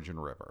on Virgin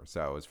River,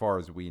 so as far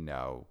as we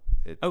know,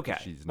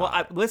 she's not.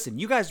 Well, listen,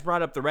 you guys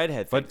brought up the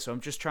redhead thing, so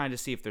I'm just trying to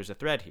see if there's a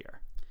thread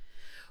here.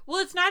 Well,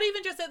 it's not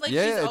even just that, like,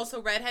 Yeah, she's it's-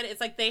 also redhead.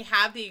 It's like they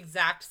have the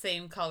exact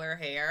same color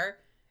hair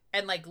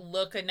and, like,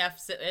 look enough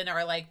and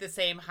are, like, the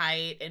same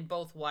height and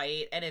both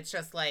white. And it's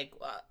just, like,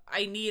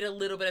 I need a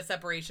little bit of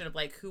separation of,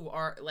 like, who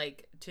are,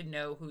 like, to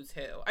know who's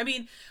who. I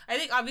mean, I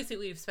think, obviously,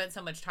 we've spent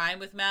so much time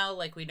with Mel.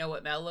 Like, we know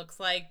what Mel looks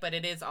like. But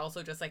it is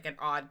also just, like, an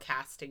odd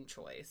casting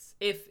choice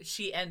if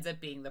she ends up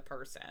being the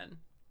person.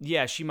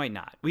 Yeah, she might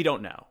not. We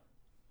don't know.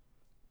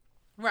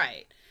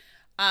 Right.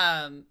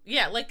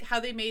 Yeah, like how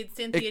they made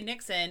Cynthia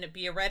Nixon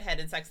be a redhead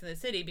in Sex and the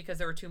City because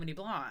there were too many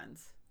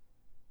blondes.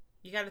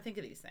 You got to think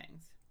of these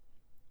things.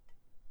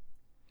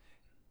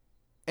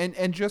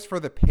 And just for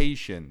the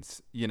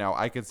patients,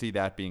 I could see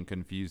that being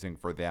confusing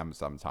for them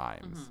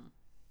sometimes.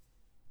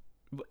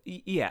 Mm-hmm.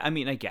 Yeah, I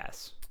mean, I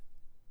guess.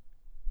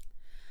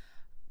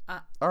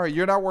 All right,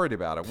 you're not worried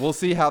about it. We'll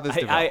see how this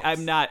develops.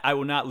 I'm not. I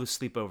will not lose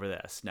sleep over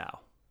this. No.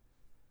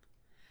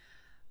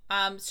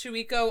 Should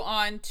we go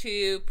on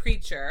to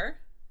Preacher?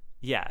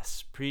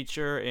 Yes,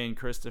 Preacher and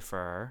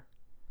Christopher.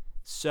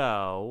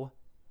 So,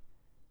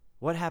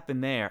 what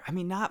happened there? I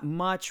mean, not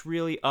much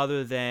really,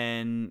 other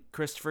than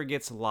Christopher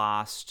gets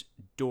lost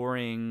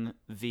during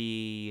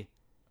the.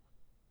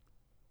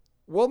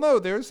 Well, no,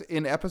 there's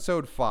in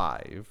episode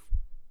 5,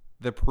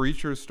 the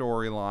Preacher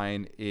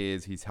storyline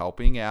is he's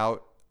helping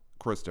out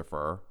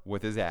Christopher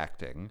with his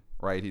acting,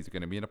 right? He's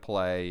going to be in a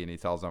play, and he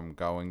tells him I'm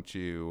going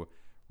to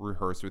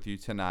rehearse with you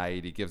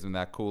tonight. He gives him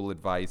that cool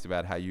advice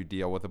about how you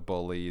deal with a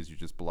bully is you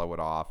just blow it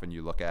off and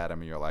you look at him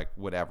and you're like,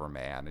 whatever,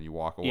 man, and you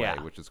walk away,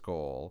 Yeah. which is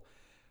cool.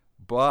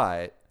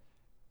 But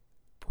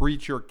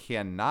Preacher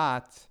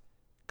cannot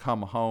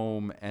come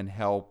home and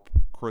help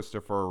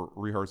Christopher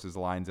rehearse his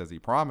lines as he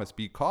promised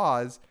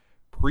because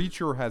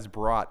Preacher has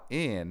brought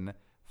in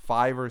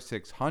 5 or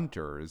 6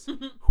 hunters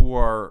who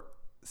are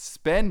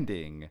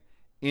spending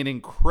an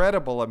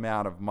incredible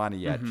amount of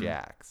money at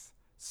Jack's.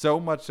 So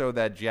much so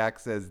that Jack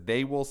says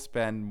they will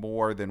spend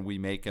more than we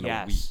make in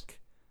a week.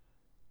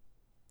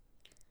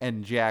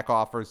 And Jack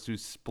offers to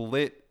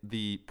split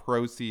the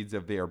proceeds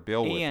of their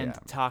bill with him.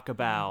 And talk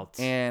about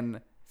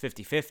and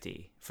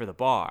 50-50 for the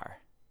bar.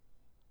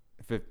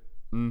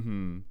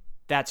 Mm-hmm.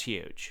 That's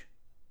huge.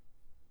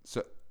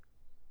 So,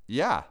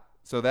 yeah.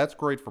 So that's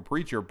great for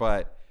Preacher,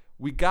 but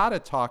we got to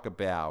talk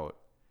about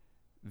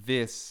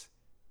this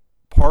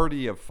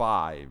party of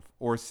 5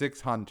 or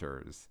 6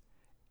 hunters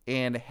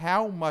and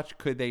how much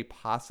could they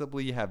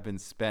possibly have been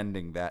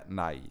spending that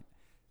night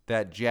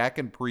that Jack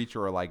and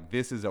Preacher are like,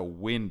 this is a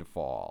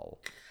windfall.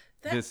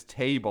 This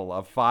table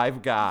of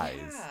 5 guys.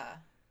 Yeah.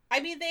 I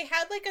mean, they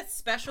had like a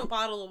special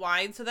bottle of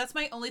wine, so that's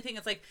my only thing.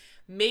 It's like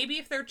maybe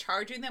if they're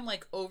charging them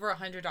like over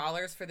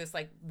 $100 for this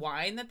like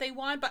wine that they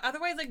want, but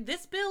otherwise, like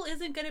this bill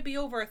isn't going to be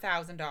over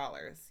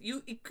 $1,000.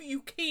 You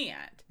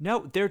can't.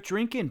 No, they're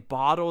drinking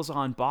bottles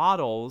on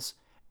bottles,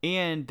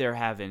 and they're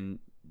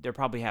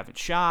probably having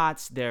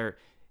shots.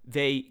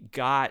 They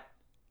got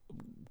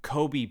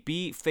Kobe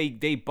beef.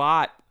 They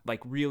bought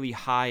like really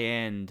high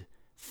end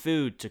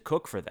food to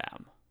cook for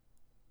them.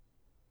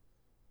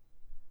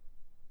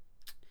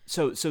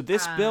 So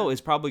this bill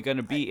is probably going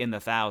to be in the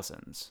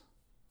thousands.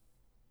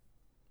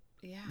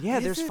 Yeah. Yeah,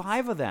 Is there's it?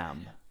 5 of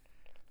them.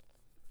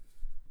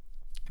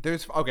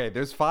 There's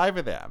 5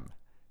 of them.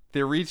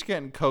 They're each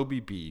getting Kobe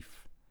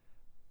beef.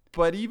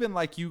 But even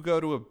like you go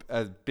to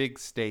a big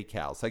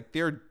steakhouse, like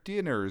their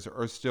dinners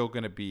are still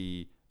going to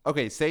be,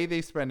 okay, say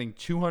they're spending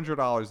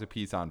 $200 a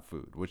piece on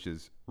food, which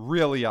is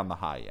really on the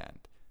high end.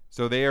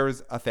 So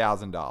there's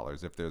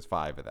 $1,000 if there's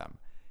 5 of them.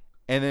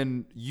 And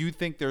then you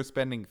think they're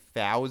spending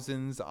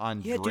thousands on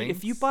drinks? Dude,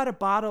 if you bought a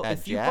bottle, at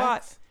if you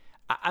Jack's?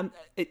 bought,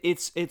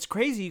 it's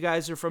crazy. You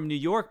guys are from New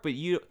York, but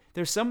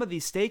there's some of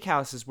these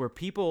steakhouses where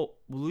people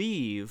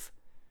leave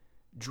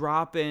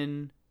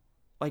dropping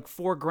like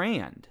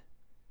 $4,000.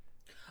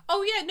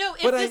 Oh yeah, no.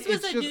 If But this was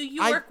it's a just- New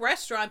York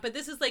restaurant, but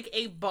this is like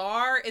a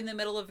bar in the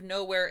middle of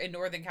nowhere in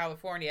Northern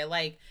California,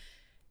 like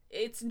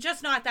it's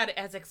just not that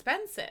as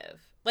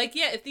expensive. Like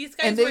yeah, if these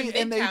guys were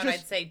in Midtown,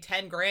 I'd say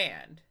 $10,000.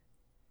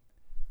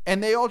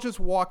 And they all just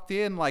walked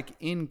in like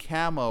in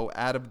camo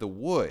out of the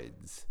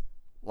woods.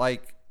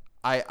 Like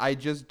I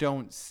just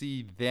don't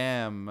see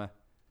them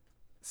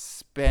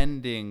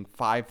spending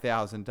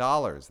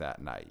 $5,000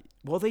 that night.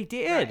 Well, they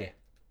did. Right.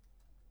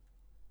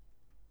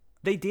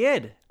 They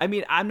did. I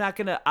mean, I'm not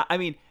gonna. I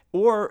mean,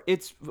 or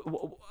it's.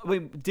 I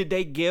mean, did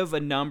they give a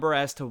number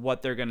as to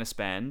what they're gonna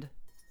spend?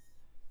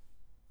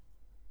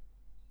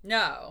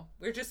 No,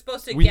 we're just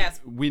supposed to We guess.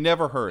 we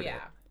never heard Yeah.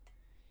 it.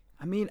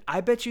 I mean, I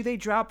bet you they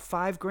dropped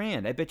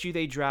 $5,000. I bet you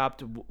they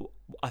dropped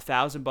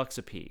 $1,000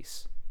 a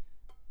piece.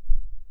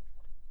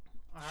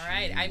 All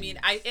right. I mean,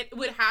 it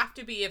would have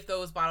to be if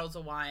those bottles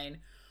of wine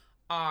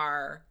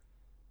are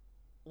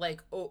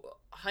like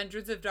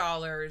hundreds of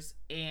dollars,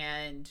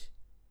 and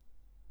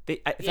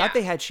I thought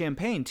they had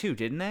champagne too,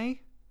 didn't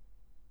they?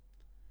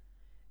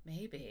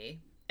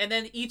 maybe, and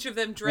then each of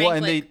them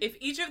drank and if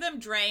each of them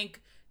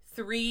drank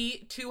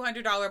 3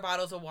 $200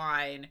 bottles of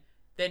wine,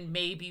 then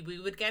maybe we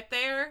would get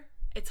there.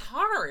 It's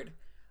hard.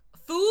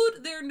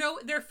 Food,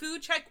 their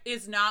food check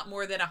is not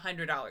more than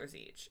 $100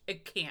 each.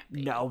 It can't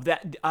be. No,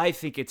 I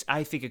think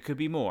it could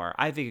be more.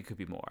 I think it could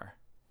be more.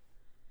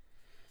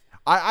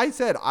 I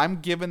said I'm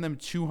giving them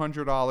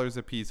 $200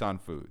 a piece on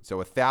food,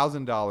 so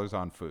 $1,000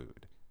 on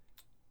food.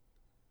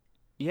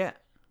 Yeah.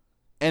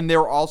 And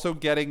they're also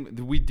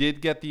we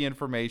did get the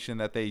information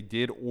that they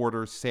did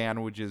order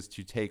sandwiches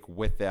to take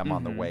with them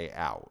on the way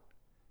out.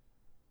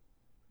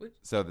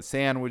 So the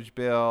sandwich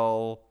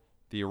bill,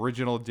 the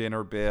original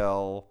dinner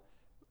bill,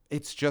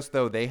 it's just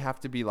though they have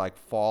to be like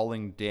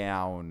falling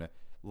down,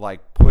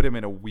 like put him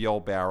in a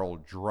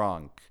wheelbarrow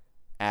drunk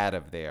out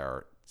of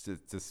there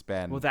to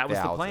spend. Well, that was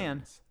thousands. the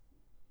plan.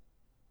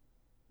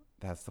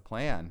 That's the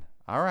plan.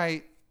 All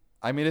right.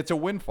 I mean, it's a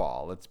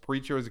windfall. It's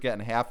Preacher is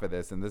getting half of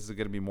this, and this is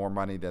going to be more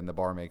money than the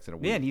bar makes in a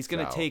week. Yeah, and he's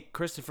going to so. take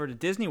Christopher to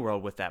Disney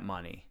World with that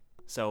money.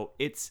 So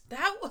it's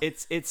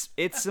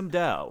some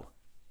dough.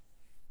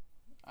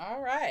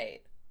 All right.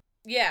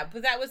 Yeah,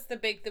 but that was the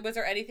big. Was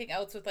there anything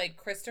else with like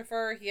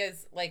Christopher? He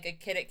has like a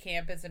kid at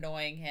camp is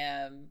annoying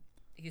him.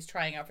 He's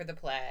trying out for the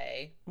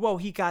play. Well,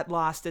 he got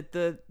lost at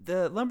the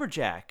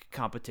lumberjack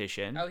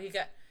competition. Oh, he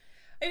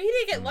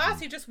didn't get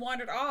lost. He just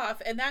wandered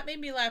off, and that made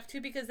me laugh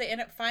too because they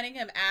ended up finding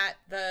him at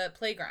the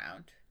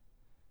playground.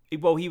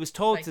 Well, he was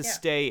told Like, to yeah.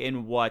 stay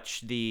and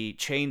watch the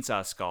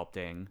chainsaw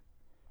sculpting.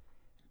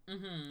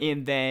 Mm-hmm.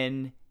 And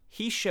then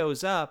he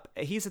shows up.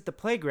 He's at the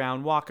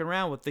playground walking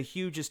around with the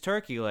hugest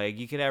turkey leg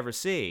you could ever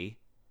see.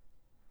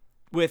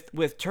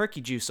 with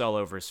turkey juice all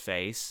over his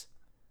face.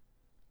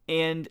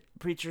 And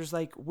Preacher's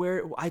like,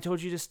 "Where? I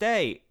told you to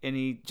stay." And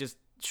he just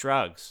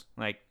shrugs,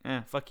 like,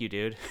 fuck you,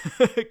 dude.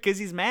 Because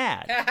he's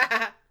mad.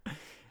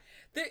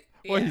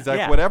 Well, he's like,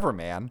 Yeah. whatever,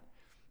 man.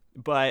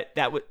 But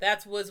that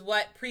was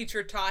what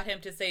Preacher taught him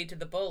to say to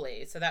the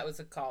bully. So that was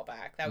a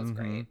callback. That was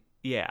great.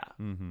 yeah.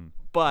 Mm-hmm.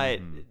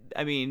 But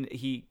I mean,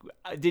 he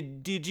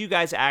did you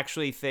guys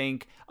actually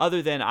think,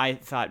 other than I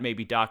thought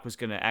maybe Doc was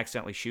going to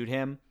accidentally shoot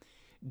him,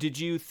 did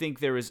you think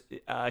there was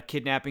a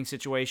kidnapping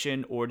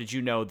situation, or did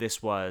you know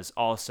this was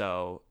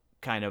also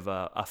kind of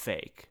a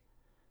fake?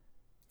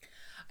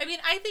 I mean,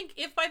 I think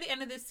if by the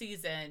end of this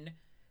season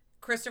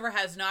Christopher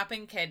has not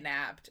been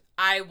kidnapped,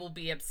 I will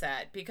be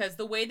upset, because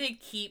the way they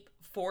keep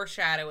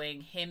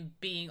foreshadowing him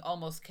being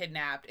almost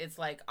kidnapped, it's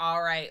like,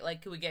 all right,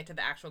 like, can we get to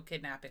the actual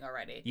kidnapping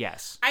already?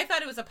 Yes. I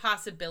thought it was a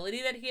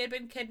possibility that he had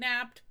been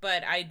kidnapped,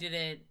 but I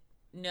didn't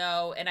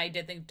know, and I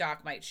did think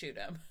Doc might shoot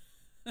him.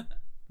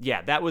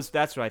 Yeah,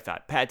 that's what I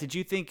thought. Pat, did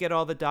you think at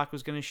all that Doc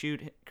was going to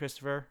shoot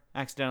Christopher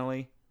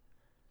accidentally?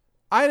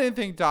 I didn't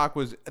think Doc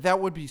was. That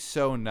would be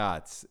so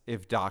nuts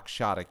if Doc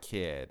shot a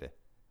kid.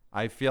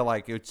 I feel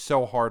like it's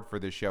so hard for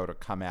the show to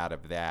come out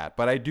of that.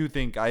 But I do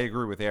think, I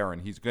agree with Aaron,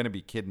 he's going to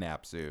be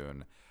kidnapped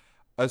soon.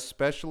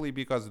 Especially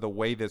because the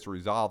way this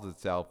resolves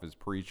itself is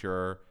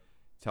Preacher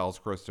tells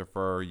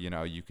Christopher,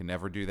 you can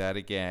never do that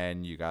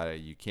again. You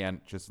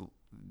can't just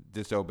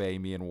disobey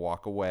me and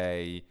walk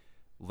away.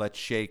 Let's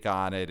shake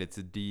on it. It's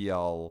a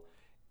deal.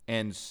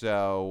 And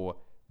so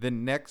the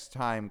next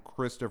time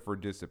Christopher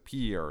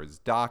disappears,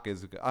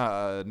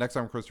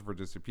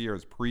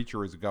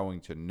 Preacher is going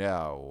to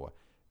know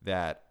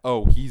that,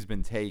 he's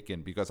been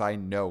taken, because I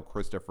know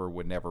Christopher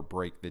would never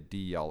break the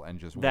deal and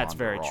just That's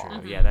wander very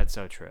off. true. Yeah, that's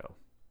so true.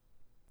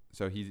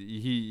 So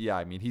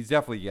he's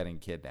definitely getting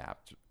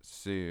kidnapped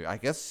soon. I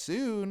guess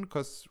soon,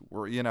 because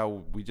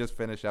we just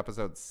finished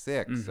episode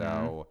 6, Mm-hmm.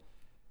 so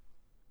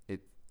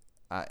it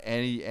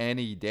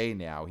any day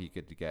now he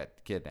could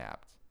get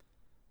kidnapped.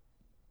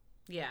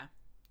 Yeah.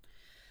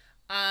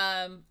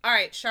 All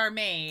right,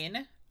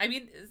 Charmaine. I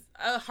mean,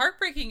 a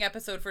heartbreaking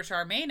episode for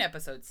Charmaine,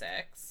 episode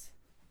 6.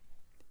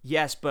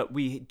 Yes, but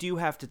we do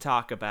have to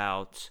talk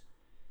about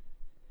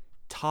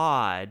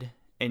Todd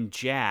and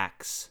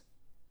Jack's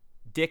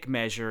dick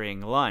measuring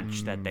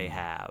lunch that they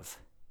have.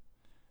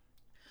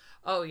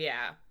 Oh,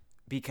 yeah.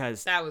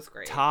 Because that was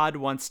great. Todd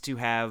wants to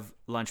have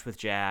lunch with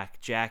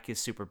Jack. Jack is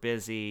super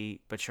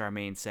busy, but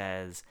Charmaine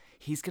says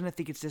he's going to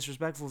think it's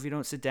disrespectful if you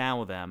don't sit down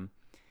with him.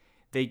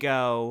 They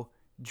go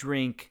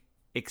drink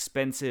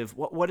expensive.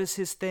 What is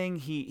his thing?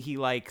 He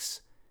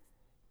likes.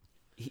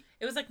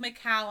 It was like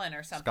Macallan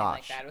or something Scotch.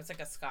 like that. It was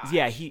like a Scotch.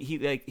 Yeah,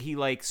 he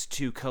likes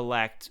to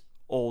collect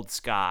old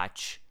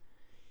Scotch,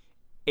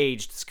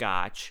 aged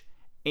Scotch,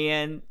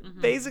 and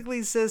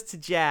basically says to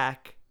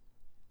Jack,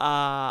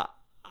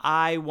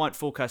 I want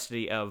full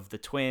custody of the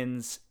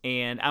twins,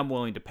 and I'm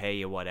willing to pay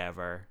you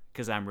whatever,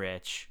 because I'm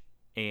rich,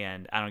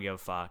 and I don't give a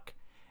fuck.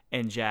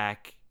 And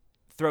Jack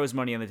throws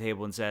money on the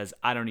table and says,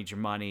 I don't need your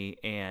money,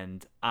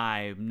 and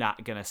I'm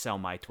not going to sell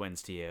my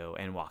twins to you,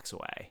 and walks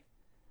away.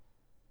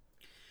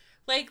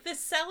 Like, the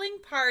selling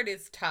part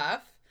is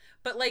tough,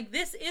 but, like,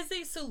 this is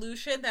a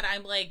solution that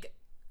I'm like,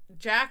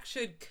 Jack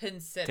should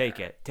consider. Take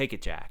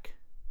it, Jack.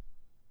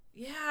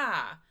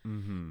 Yeah.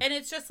 Mm-hmm. And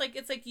it's just like,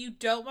 you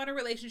don't want a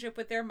relationship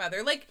with their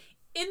mother. Like,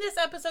 in this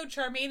episode,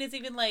 Charmaine is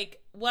even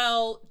like,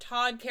 well,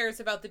 Todd cares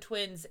about the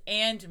twins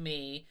and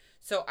me,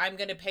 so I'm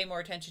going to pay more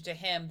attention to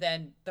him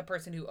than the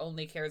person who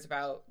only cares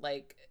about,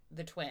 like,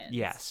 the twins.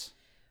 Yes.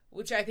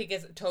 Which I think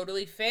is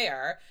totally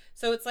fair.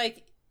 So it's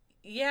like,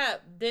 yeah,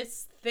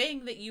 this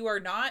thing that you are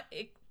not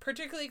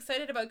particularly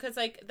excited about, because,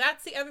 like,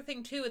 that's the other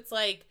thing, too. It's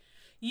like,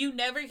 you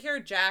never hear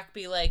Jack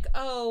be like,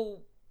 oh,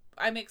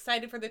 I'm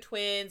excited for the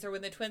twins, or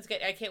when the twins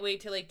I can't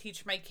wait to, like,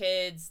 teach my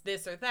kids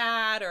this or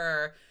that,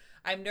 or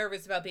I'm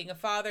nervous about being a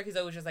father. He's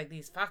always just like,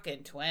 these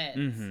fucking twins.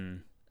 Mm-hmm.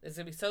 It's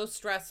going to be so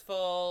stressful,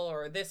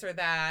 or this or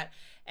that.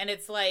 And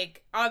it's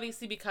like,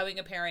 obviously becoming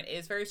a parent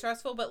is very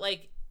stressful, but,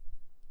 like,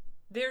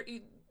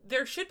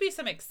 there should be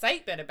some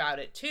excitement about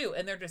it too,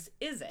 and there just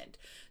isn't.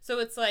 So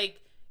it's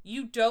like,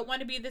 you don't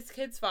want to be this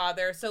kid's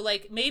father, so,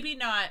 like, maybe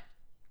not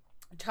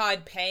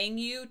Todd paying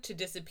you to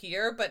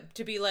disappear, but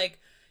to be like,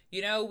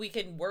 we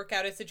can work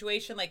out a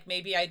situation, like,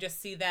 maybe I just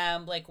see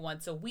them, like,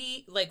 once a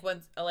week, like,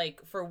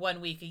 for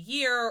 1 week a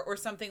year or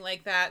something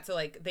like that, so,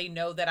 like, they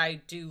know that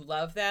I do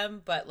love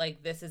them, but,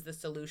 like, this is the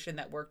solution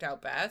that worked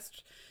out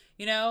best,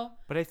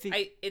 But I think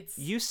it's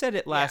you said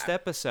it last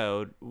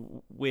episode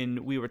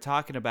when we were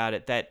talking about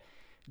it, that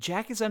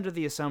Jack is under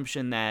the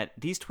assumption that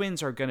these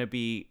twins are going to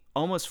be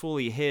almost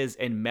fully his,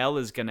 and Mel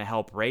is going to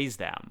help raise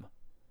them.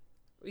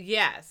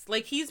 Yes.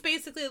 Like, he's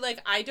basically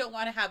like, I don't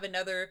want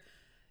to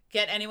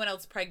get anyone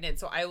else pregnant,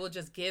 so I will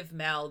just give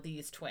Mel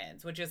these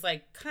twins, which is,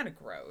 like, kind of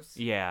gross.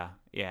 Yeah.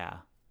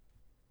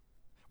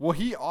 Well,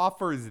 he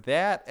offers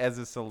that as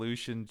a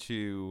solution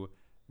to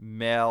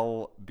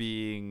Mel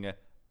being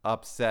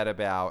upset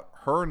about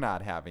her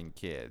not having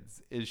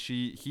kids.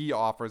 He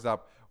offers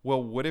up,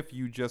 well, what if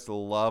you just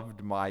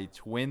loved my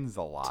twins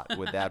a lot?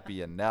 Would that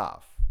be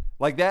enough?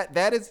 Like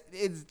that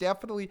is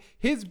definitely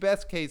his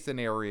best case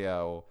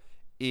scenario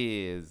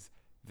is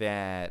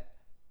that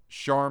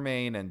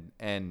Charmaine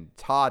and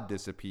Todd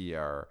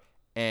disappear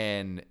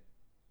and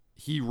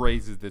he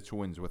raises the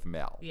twins with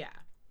Mel. Yeah.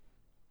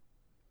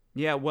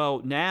 Yeah,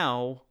 well,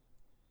 now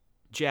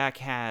Jack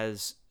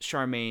has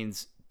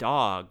Charmaine's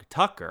dog,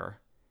 Tucker,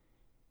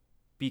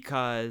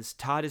 because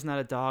Todd is not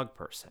a dog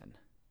person.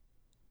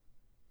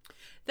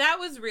 That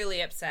was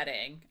really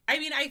upsetting. I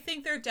mean, I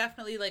think they're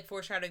definitely like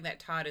foreshadowing that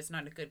Todd is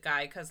not a good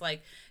guy because,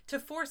 like, to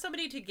force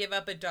somebody to give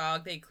up a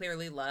dog they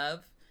clearly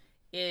love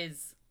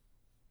is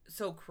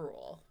so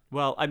cruel.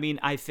 Well, I mean,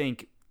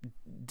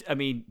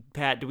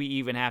 Pat, do we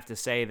even have to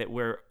say that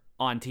we're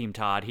on Team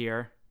Todd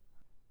here?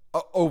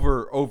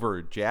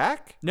 Over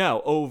Jack?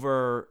 No,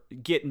 over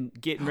getting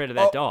rid of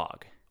that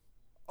dog.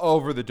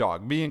 Over the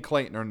dog. Me and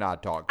Clayton are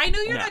not dog people. I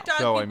know you're not dog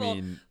so, people, I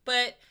mean,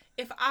 but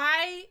if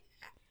I,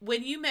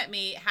 when you met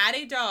me, had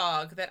a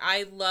dog that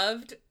I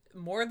loved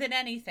more than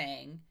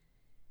anything,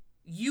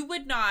 you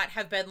would not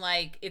have been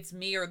like, it's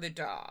me or the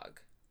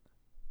dog.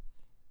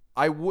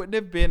 I wouldn't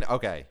have been.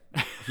 Okay,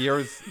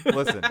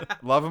 listen,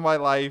 love of my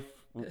life.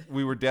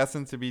 We were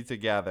destined to be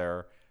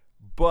together.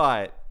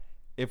 But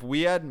if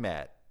we had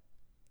met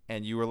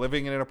and you were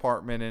living in an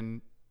apartment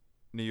in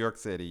New York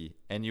City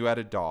and you had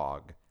a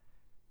dog,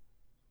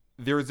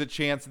 there's a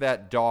chance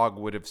that dog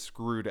would have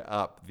screwed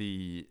up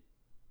the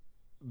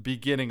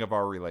beginning of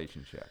our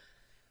relationship.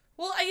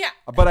 Well, yeah.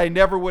 But I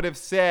never would have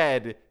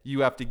said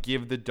you have to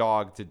give the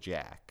dog to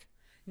Jack.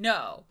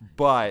 No.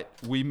 But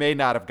we may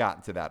not have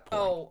gotten to that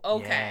point. Oh,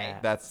 okay.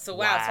 Yeah. So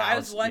wow. So I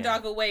was one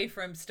dog away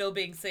from still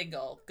being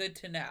single. Good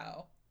to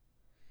know.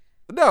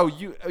 No,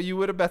 you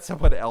would have met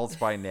someone else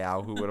by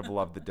now who would have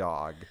loved the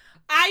dog.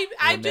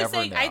 I'm just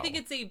saying, know. I think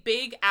it's a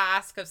big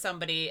ask of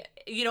somebody.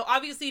 You know,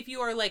 obviously, if you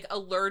are like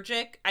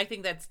allergic, I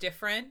think that's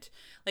different.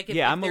 Like, if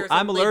there's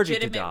I'm a allergic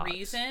to legitimate dogs.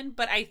 reason,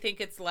 but I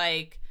think it's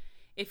like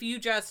if you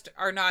just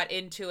are not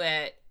into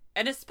it,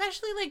 and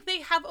especially like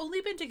they have only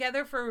been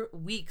together for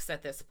weeks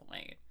at this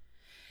point.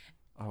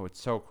 Oh,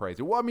 it's so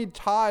crazy. Well, I mean,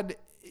 Todd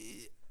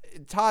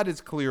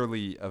is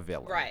clearly a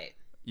villain, Right?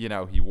 You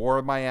know, he wore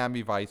a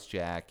Miami Vice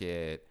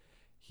jacket.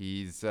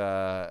 He's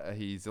a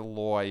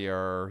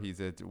lawyer.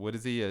 What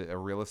is he? A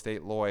real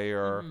estate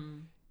lawyer. Mm-hmm.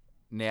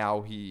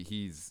 Now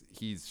he's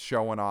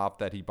showing off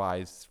that he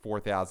buys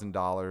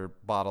 $4,000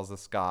 bottles of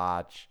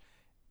scotch,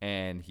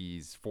 and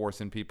he's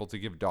forcing people to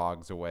give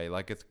dogs away.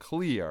 Like, it's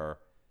clear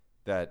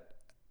that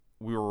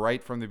we were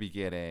right from the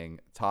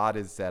beginning. Todd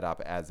is set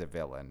up as a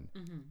villain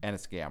and a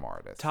scam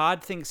artist.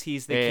 Todd thinks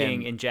he's the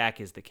king and Jack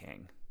is the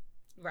king.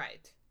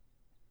 Right.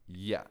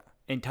 Yeah.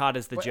 And Todd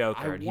is the But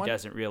Joker, and he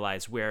doesn't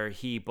realize where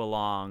he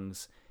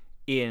belongs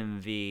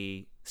in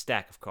the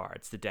stack of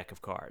cards, the deck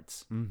of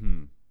cards.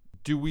 Mm-hmm.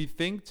 Do we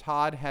think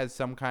Todd has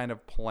some kind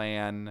of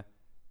plan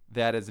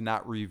that has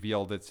not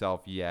revealed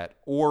itself yet?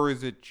 Or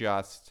is it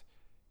just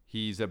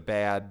he's a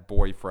bad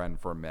boyfriend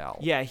for Mel?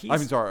 Yeah,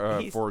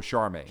 for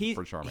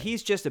Charmaine.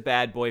 He's just a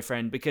bad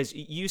boyfriend because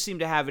you seem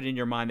to have it in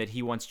your mind that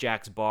he wants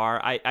Jack's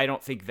bar. I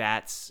don't think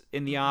that's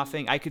in the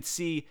offing. I could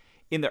see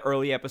in the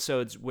early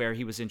episodes where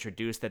he was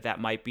introduced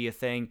that might be a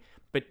thing,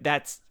 but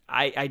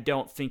I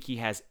don't think he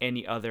has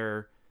any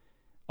other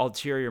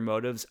ulterior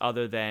motives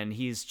other than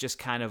he's just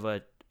kind of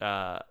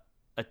a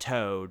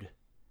toad.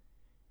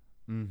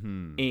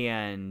 Mm-hmm.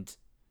 And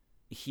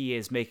he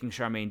is making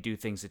Charmaine do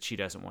things that she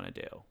doesn't want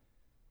to do.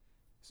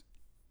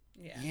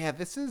 Yeah,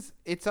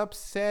 it's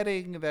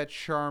upsetting that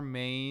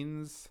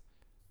Charmaine's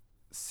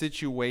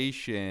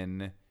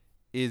situation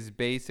is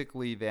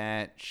basically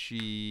that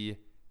she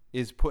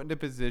is put in a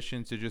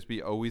position to just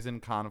be always in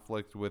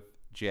conflict with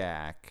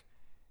Jack,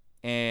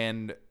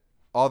 and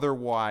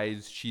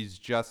otherwise she's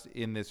just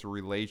in this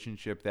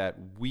relationship that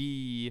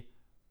we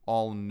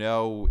all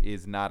know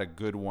is not a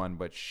good one,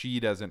 but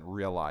she doesn't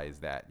realize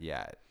that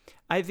yet.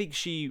 I think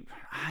she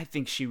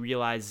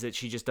realizes it.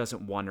 She just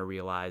doesn't want to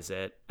realize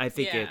it. I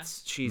think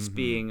she's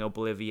being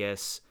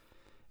oblivious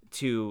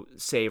to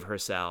save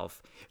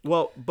herself.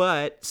 Well,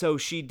 but so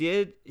she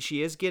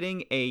is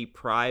getting a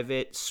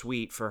private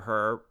suite for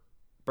her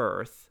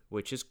birth,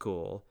 which is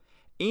cool,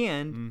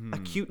 and a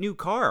cute new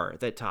car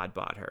that Todd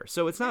bought her.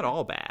 So it's not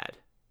all bad.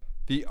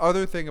 The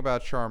other thing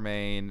about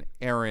Charmaine,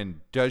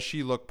 Aaron, does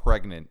she look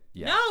pregnant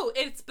yet? No,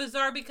 it's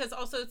bizarre because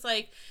also it's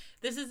like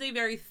this is a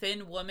very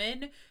thin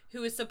woman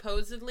who is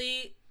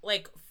supposedly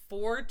like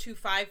 4 to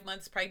 5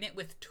 months pregnant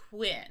with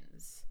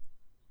twins.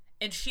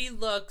 And she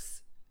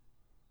looks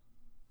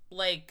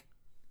like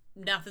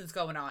nothing's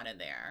going on in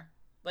there.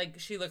 Like,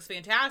 she looks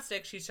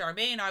fantastic. She's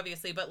Charmaine,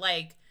 obviously, but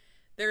like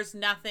there's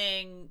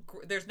nothing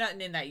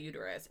in that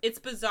uterus. It's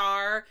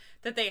bizarre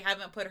that they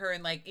haven't put her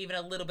in like even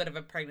a little bit of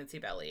a pregnancy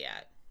belly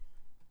yet.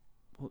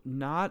 Well,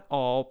 not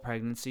all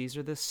pregnancies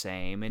are the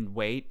same, and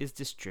weight is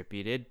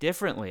distributed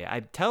differently.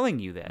 I'm telling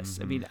you this.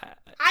 I mean,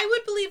 I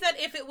would believe that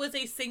if it was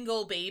a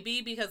single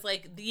baby, because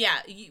like,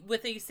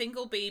 with a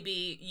single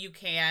baby, you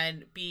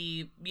can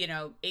be,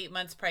 8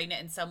 months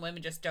pregnant, and some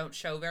women just don't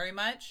show very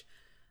much.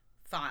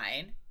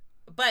 fine.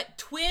 But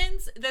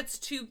twins, that's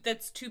two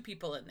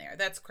people in there.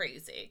 That's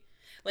crazy.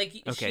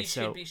 Like, Okay, she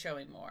should be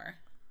showing more.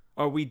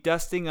 Are we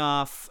dusting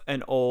off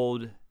an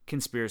old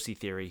conspiracy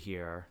theory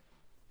here?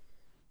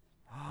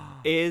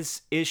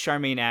 Is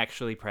Charmaine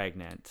actually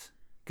pregnant?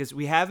 Because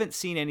we haven't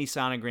seen any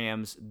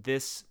sonograms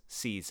this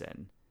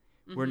season.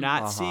 We're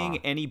not seeing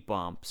any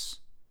bumps.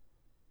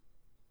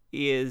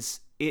 Is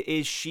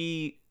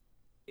she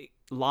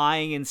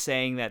lying and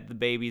saying that the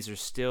babies are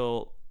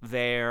still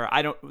there?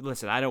 I don't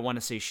want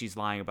to say she's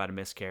lying about a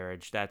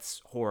miscarriage.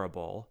 That's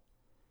horrible.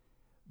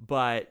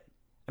 But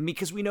I mean,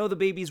 because we know the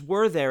babies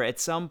were there at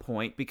some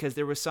point because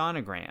there were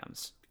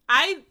sonograms.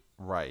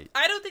 Right.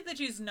 I don't think that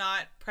she's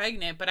not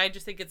pregnant, but I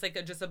just think it's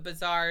like just a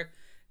bizarre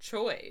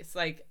choice.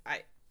 Like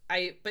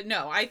but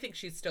no, I think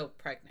she's still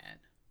pregnant.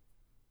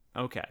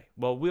 Okay.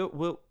 Well,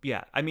 we'll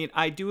yeah. I mean,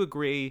 I do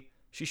agree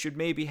she should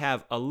maybe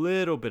have a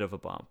little bit of a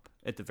bump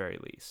at the very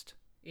least.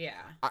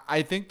 Yeah.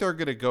 I think they're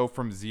going to go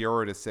from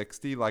 0 to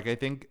 60. Like, I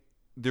think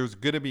there's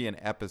going to be an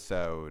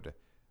episode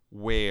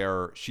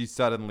where she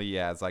suddenly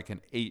has like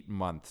an 8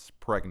 months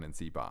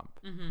pregnancy bump.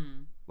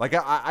 Mm-hmm. Like,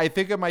 I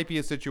think it might be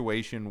a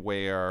situation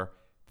where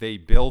they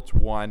built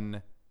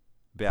one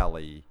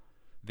belly,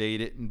 they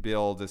didn't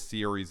build a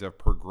series of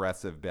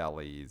progressive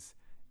bellies,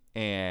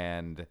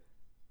 and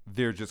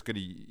they're just going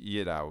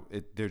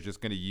to, they're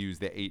just going to use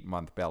the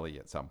 8-month belly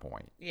at some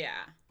point.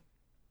 Yeah.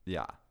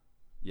 Yeah.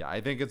 Yeah,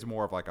 I think it's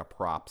more of like a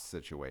props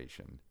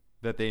situation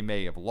that they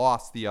may have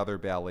lost the other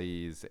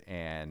bellies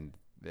and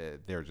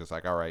they're just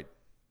like, all right,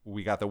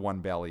 we got the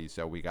one belly,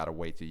 so we got to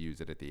wait to use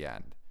it at the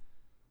end.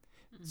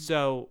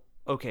 So,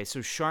 okay, so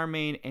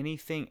Charmaine,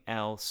 anything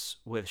else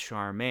with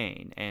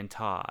Charmaine and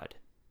Todd?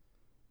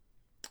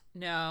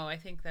 No, I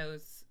think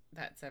that's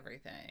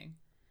everything.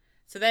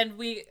 So then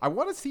I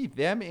want to see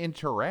them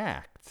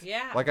interact.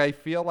 Yeah. Like, I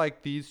feel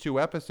like these 2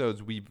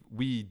 episodes,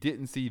 we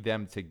didn't see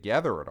them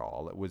together at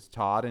all. It was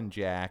Todd and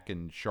Jack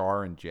and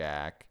Char and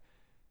Jack.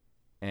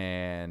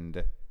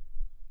 And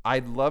I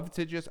don't want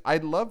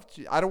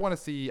to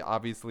see,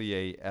 obviously,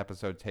 a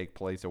episode take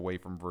place away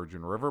from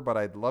Virgin River, but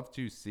I'd love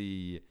to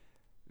see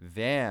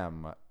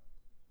them,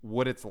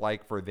 what it's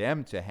like for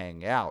them to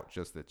hang out,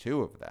 just the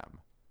 2 of them.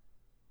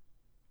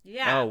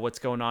 Yeah. Oh, what's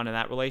going on in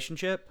that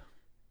relationship?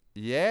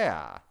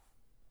 Yeah.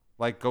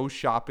 Like, go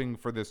shopping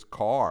for this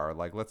car.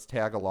 Like, let's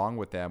tag along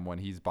with them when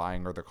he's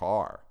buying her the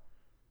car.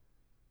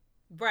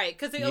 Right,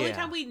 because the only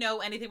time we know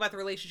anything about the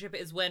relationship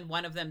is when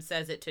one of them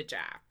says it to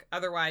Jack.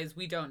 Otherwise,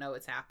 we don't know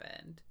what's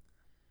happened.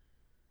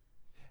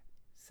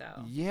 So.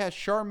 Yeah,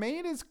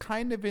 Charmaine is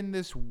kind of in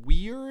this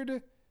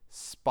weird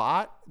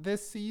spot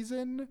this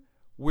season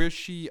where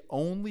she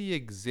only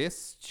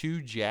exists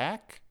to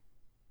Jack.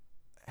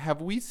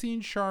 Have we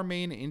seen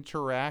Charmaine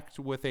interact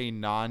with a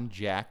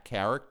non-Jack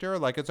character?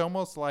 Like, it's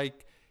almost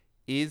like,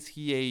 is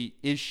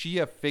she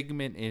a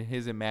figment in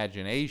his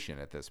imagination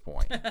at this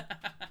point?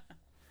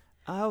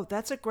 Oh,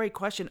 that's a great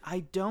question.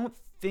 I don't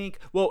think...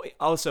 Well,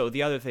 also,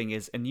 the other thing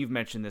is, and you've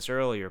mentioned this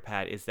earlier,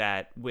 Pat, is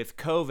that with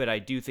COVID, I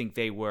do think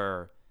they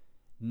were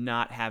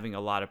not having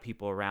a lot of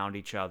people around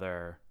each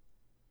other,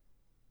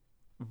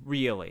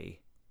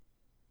 really.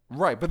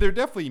 Right, but they're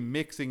definitely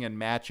mixing and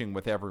matching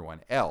with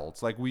everyone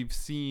else. Like, we've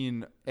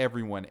seen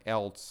everyone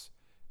else,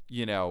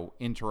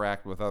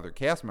 interact with other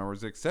cast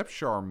members, except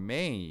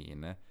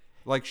Charmaine.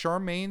 Like,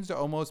 Charmaine's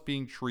almost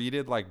being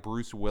treated like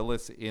Bruce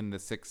Willis in The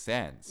Sixth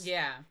Sense.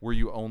 Yeah. Where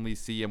you only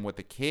see him with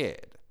a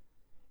kid.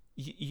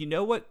 You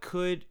know what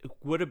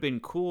would have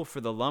been cool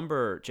for the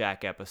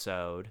Lumberjack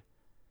episode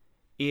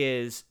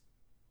is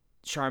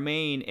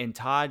Charmaine and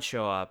Todd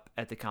show up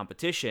at the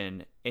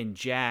competition and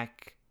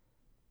Jack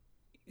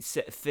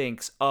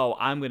thinks, oh,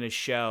 I'm going to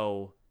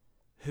show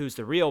who's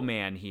the real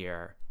man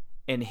here,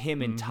 and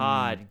him and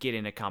Todd get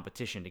in a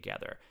competition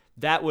together.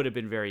 That would have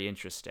been very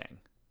interesting.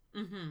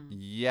 Mm-hmm.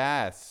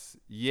 Yes.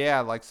 Yeah,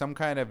 like some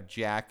kind of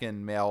Jack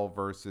and Mel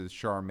versus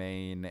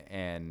Charmaine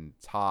and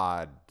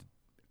Todd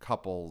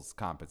couples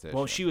competition.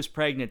 Well, she was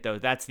pregnant, though.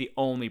 That's the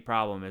only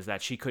problem, is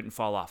that she couldn't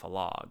fall off a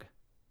log.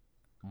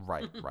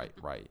 Right.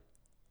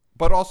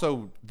 But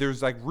also,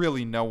 there's like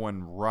really no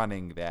one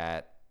running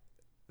that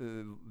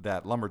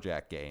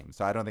Lumberjack game,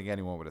 so I don't think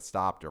anyone would have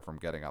stopped her from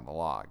getting on the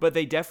log. But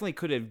they definitely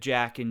could have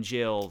Jack and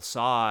Jill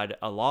sawed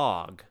a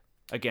log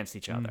against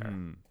each other.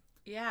 Mm-hmm.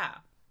 Yeah.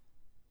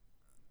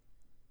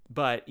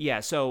 But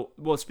yeah, so,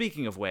 well,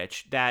 speaking of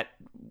which,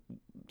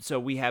 so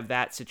we have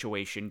that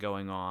situation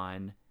going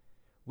on.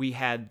 We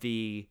had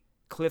the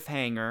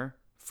cliffhanger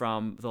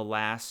from the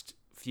last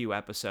few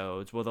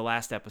episodes. Well, the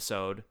last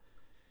episode,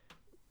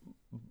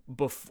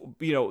 before,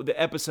 the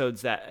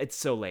episodes that, it's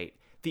so late.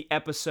 The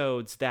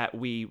episodes that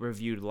we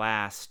reviewed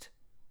last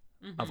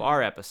of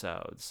our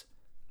episodes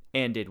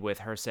ended with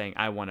her saying,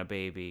 I want a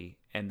baby.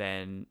 And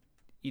then,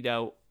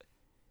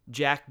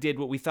 Jack did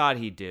what we thought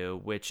he'd do,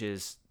 which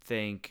is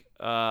think,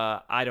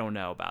 I don't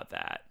know about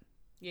that.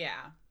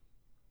 Yeah.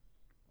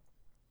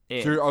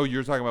 So,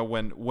 you're talking about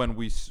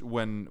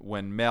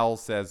when Mel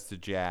says to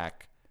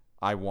Jack,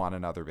 I want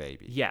another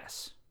baby.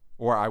 Yes.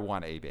 Or I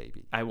want a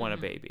baby. I want a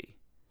baby.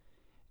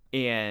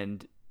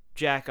 And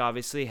Jack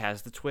obviously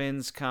has the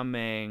twins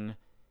coming,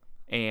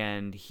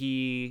 and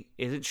he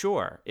isn't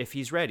sure if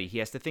he's ready. He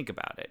has to think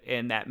about it.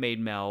 And that made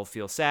Mel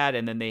feel sad.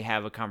 And then they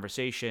have a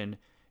conversation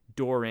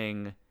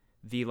during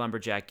the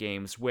Lumberjack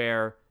games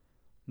where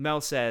Mel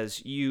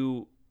says,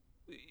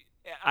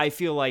 I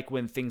feel like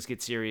when things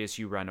get serious,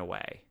 you run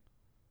away.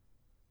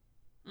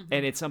 Mm-hmm.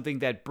 And it's something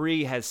that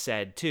Bree has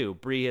said too.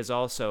 Bree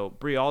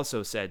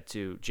also said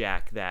to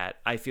Jack that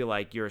I feel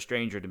like you're a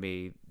stranger to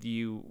me.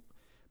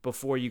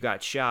 Before you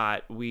got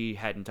shot, we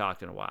hadn't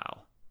talked in a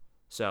while.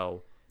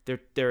 So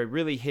they're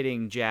really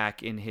hitting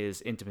Jack in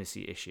his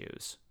intimacy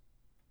issues.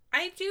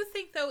 I do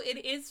think, though,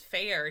 it is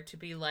fair to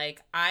be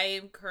like, I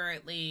am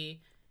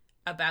currently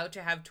about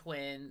to have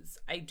twins.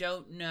 I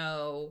don't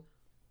know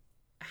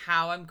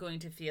how I'm going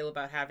to feel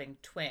about having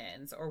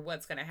twins or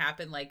what's going to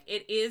happen. Like,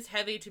 it is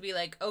heavy to be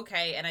like,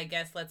 okay, and I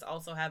guess let's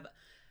also have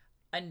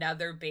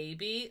another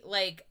baby.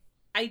 Like,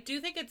 I do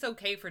think it's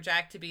okay for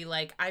Jack to be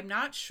like, I'm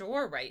not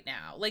sure right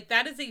now. Like,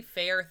 that is a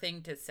fair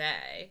thing to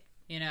say,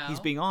 you know? He's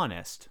being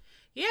honest.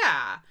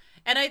 Yeah.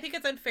 And I think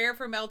it's unfair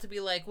for Mel to be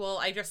like, well,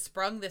 I just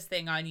sprung this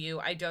thing on you.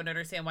 I don't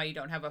understand why you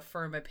don't have a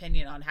firm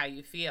opinion on how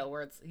you feel.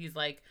 Where he's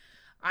like,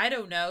 I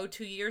don't know.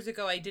 2 years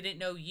ago, I didn't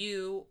know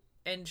you,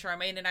 and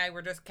Charmaine and I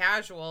were just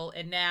casual,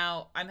 and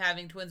now I'm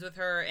having twins with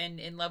her and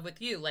in love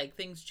with you. Like,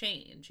 things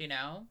change, you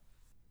know?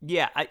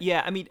 Yeah.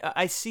 I mean,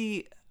 I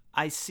see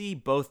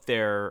both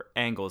their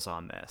angles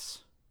on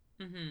this.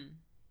 Mm-hmm.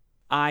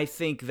 I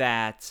think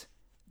that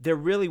there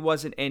really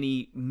wasn't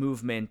any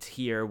movement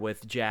here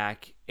with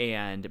Jack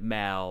and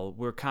Mel.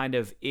 We're kind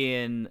of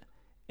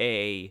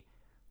they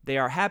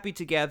are happy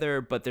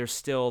together, but there's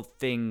still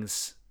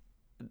things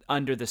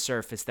under the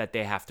surface that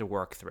they have to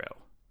work through.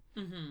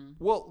 Mm-hmm.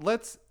 Well,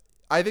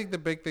 I think the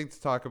big thing to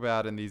talk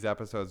about in these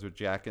episodes with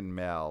Jack and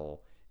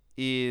Mel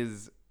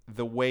is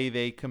the way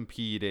they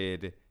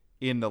competed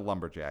in the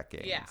Lumberjack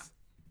games. Yeah.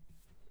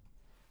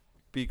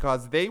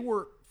 Because they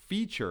were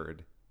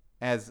featured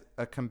as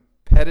a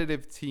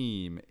competitive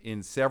team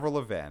in several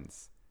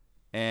events.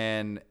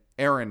 And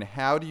Erin,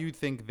 how do you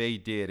think they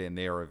did in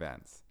their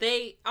events?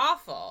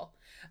 Awful.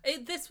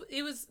 This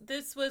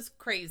was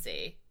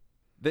crazy.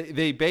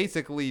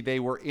 They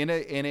were in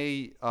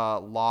a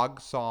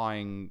log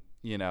sawing,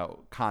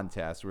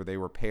 contest where they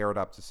were paired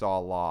up to saw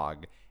a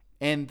log,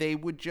 and they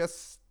would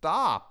just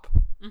stop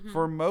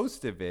for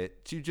most of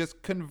it to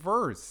just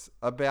converse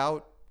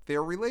about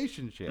their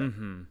relationship.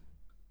 Mm-hmm.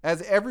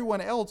 As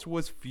everyone else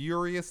was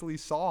furiously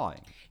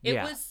sawing.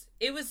 It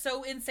was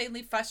so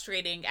insanely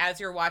frustrating as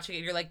you're watching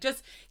it. You're like,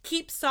 just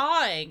keep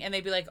sawing. And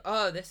they'd be like,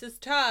 oh, this is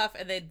tough.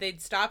 And they'd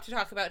stop to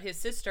talk about his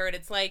sister. And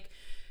it's like,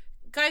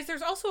 guys,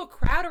 there's also a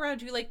crowd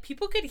around you. Like,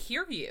 people could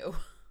hear you.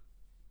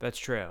 That's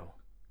true.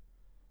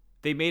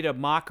 They made a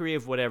mockery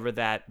of whatever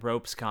that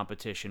ropes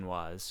competition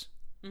was.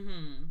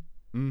 Mm-hmm.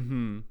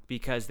 Mm-hmm.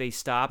 Because they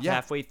stopped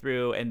halfway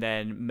through, and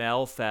then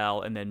Mel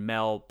fell, and then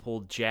Mel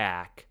pulled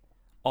Jack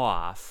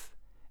off.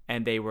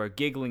 And they were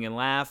giggling and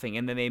laughing,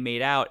 and then they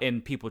made out,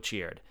 and people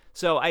cheered.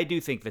 So I do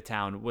think the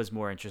town was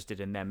more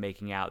interested in them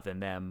making out than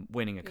them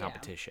winning a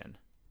competition.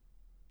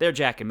 They're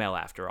Jack and Mel,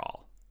 after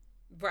all.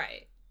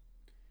 Right.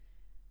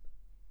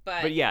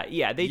 But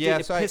they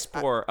did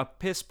a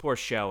piss poor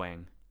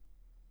showing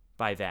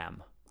by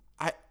them.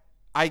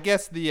 I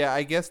guess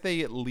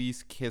they at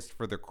least kissed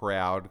for the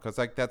crowd, because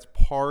that's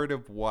part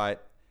of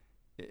what.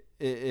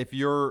 If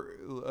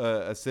you're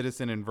a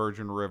citizen in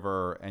Virgin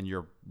River and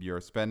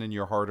you're spending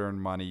your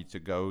hard-earned money to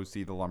go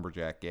see the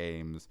Lumberjack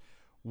games,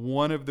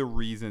 one of the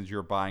reasons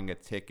you're buying a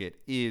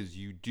ticket is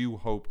you do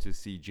hope to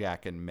see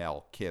Jack and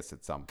Mel kiss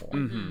at some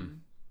point. Mm-hmm.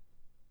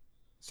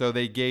 So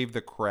they gave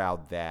the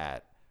crowd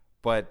that.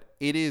 But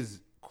it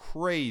is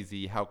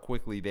crazy how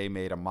quickly they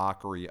made a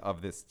mockery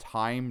of this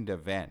timed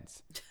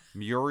event.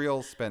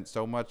 Muriel spent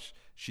so much.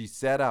 She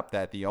set up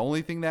that the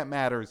only thing that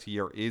matters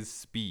here is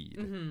speed.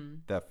 Mm-hmm.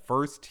 The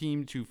first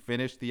team to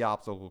finish the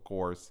obstacle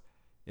course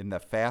in the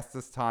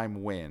fastest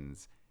time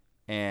wins.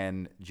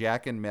 And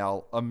Jack and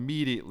Mel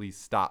immediately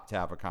stop to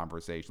have a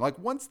conversation. Like,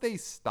 once they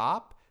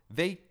stop,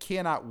 they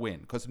cannot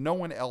win because no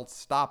one else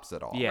stops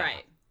at all. Yeah.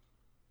 Right.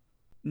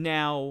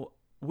 Now,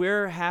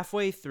 we're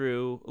halfway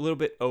through, a little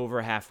bit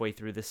over halfway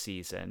through the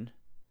season.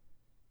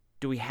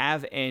 Do we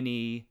have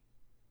any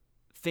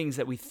things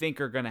that we think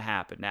are going to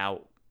happen?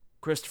 Now,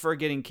 Christopher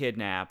getting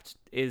kidnapped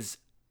is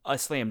a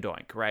slam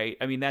dunk, right?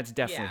 I mean, that's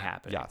definitely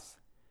happening. Yes.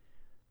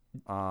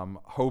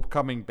 Hope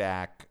coming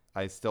back,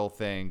 I still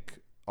think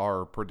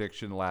our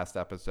prediction last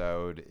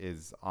episode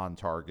is on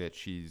target.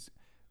 She's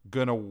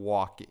going to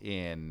walk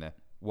in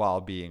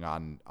while being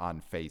on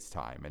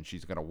FaceTime, and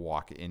she's going to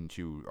walk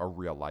into a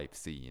real-life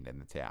scene in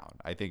the town.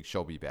 I think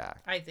she'll be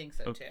back. I think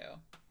so, too.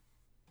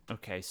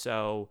 Okay,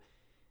 so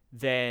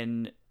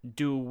then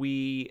do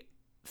we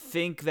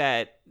think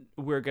that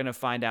we're going to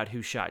find out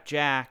who shot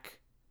Jack?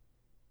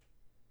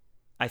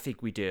 I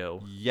think we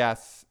do.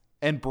 Yes.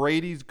 And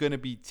Brady's going to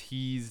be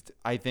teased,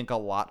 I think, a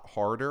lot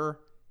harder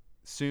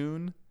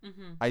soon.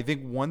 Mm-hmm. I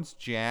think once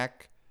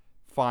Jack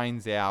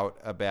finds out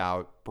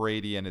about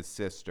Brady and his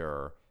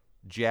sister,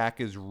 Jack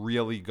is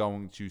really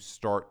going to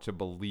start to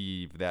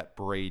believe that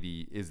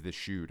Brady is the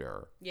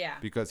shooter. Yeah.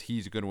 Because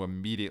he's going to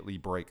immediately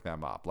break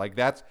them up. Like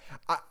that's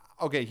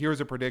okay, here's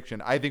a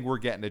prediction. I think we're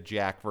getting a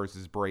Jack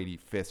versus Brady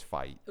fist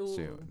fight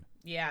soon.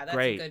 Yeah, that's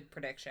Great. a good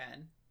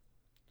prediction.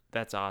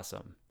 That's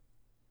awesome.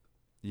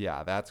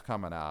 Yeah, that's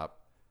coming up.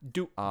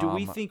 Do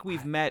we think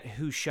we've met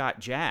who shot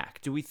Jack?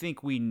 Do we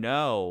think we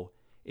know?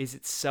 Is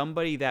it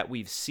somebody that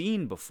we've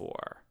seen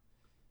before?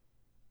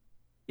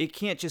 It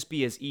can't just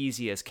be as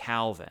easy as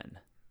Calvin.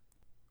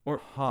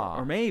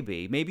 Or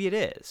maybe it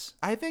is.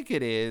 I think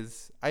it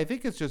is. I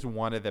think it's just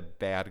one of the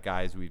bad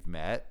guys we've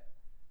met.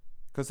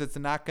 Because it's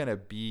not going to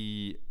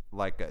be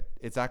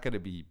it's not going to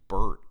be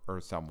Bert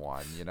or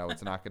someone, you know,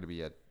 it's not going to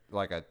be a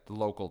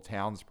local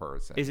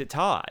townsperson. Is it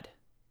Todd?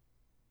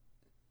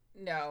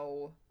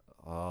 No.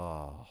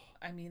 Oh.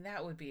 I mean,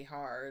 that would be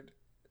hard.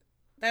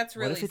 That's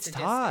really what if it's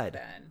sadistic Todd?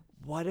 then.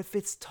 What if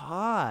it's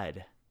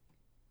Todd?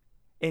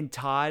 And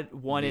Todd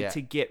wanted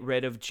to get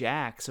rid of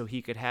Jack so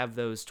he could have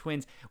those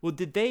twins. Well,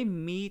 did they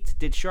meet?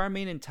 Did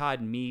Charmaine and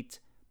Todd meet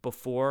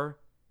before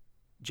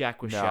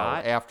Jack was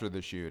shot? No, after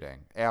the shooting.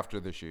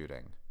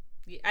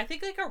 Yeah, I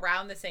think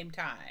around the same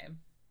time.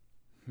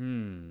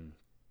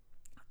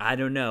 I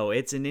don't know.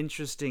 It's an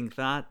interesting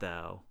thought,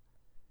 though.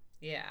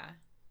 Yeah.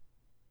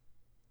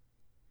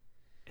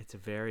 It's a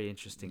very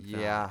interesting thought.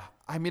 Yeah.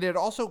 I mean, it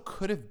also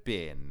could have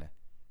been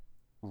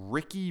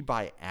Ricky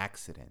by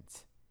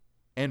accident.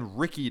 And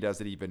Ricky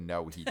doesn't even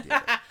know he did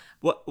it.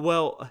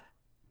 Well,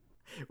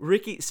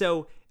 Ricky,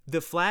 so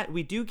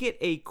we do get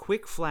a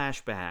quick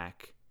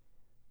flashback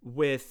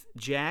with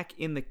Jack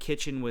in the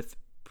kitchen with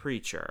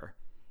Preacher.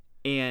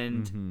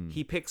 And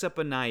he picks up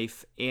a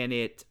knife and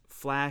it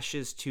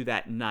flashes to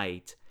that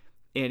night.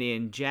 And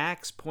in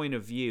Jack's point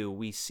of view,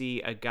 we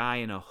see a guy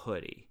in a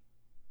hoodie.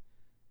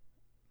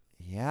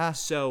 Yeah.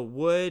 So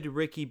would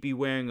Ricky be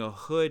wearing a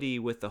hoodie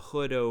with a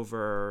hood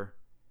over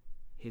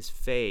his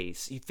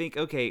face? You think,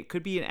 okay, it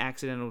could be an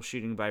accidental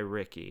shooting by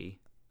Ricky.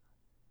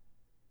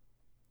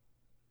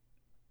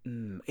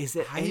 Is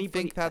it anybody? I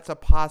think that's a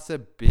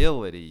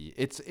possibility.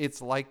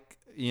 It's like,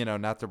 you know,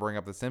 not to bring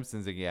up The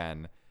Simpsons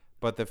again,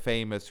 but the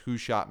famous Who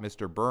Shot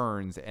Mr.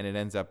 Burns, and it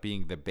ends up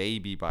being the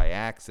baby by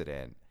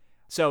accident.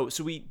 So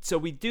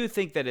we do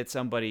think that it's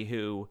somebody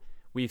who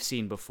we've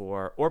seen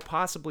before, or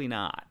possibly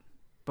not.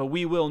 But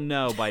we will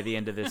know by the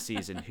end of this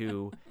season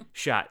who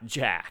shot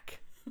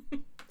Jack.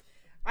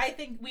 I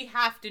think we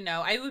have to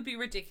know. It would be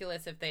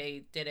ridiculous if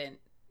they didn't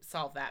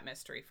solve that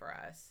mystery for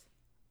us.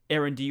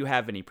 Aaron, do you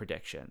have any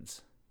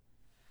predictions?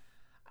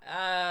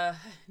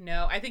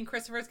 No. I think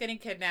Christopher's getting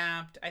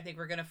kidnapped. I think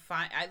we're gonna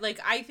find.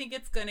 I think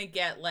it's gonna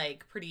get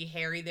pretty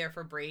hairy there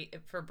for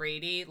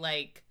Brady.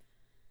 Like,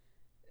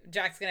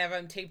 Jack's gonna have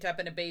him taped up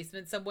in a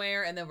basement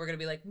somewhere, and then we're gonna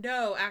be like,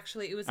 no,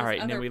 actually, it was this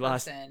other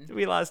person.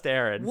 We lost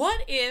Aaron.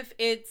 What if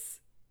it's,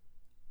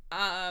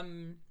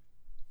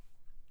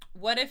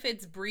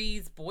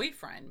 Bree's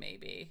boyfriend?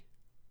 Maybe.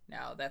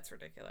 No, that's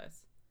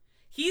ridiculous.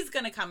 He's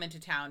gonna come into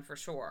town for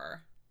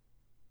sure.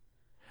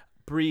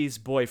 Bree's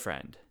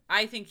boyfriend.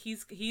 I think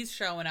he's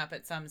showing up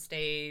at some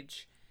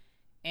stage,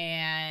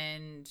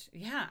 and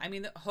yeah, I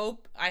mean,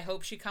 I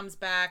hope she comes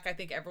back. I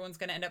think everyone's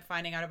gonna end up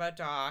finding out about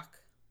Doc.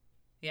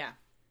 Yeah.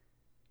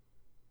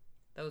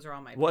 Those are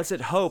all my. Was it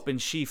Hope and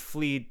she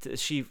fled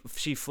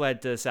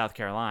to South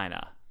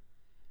Carolina?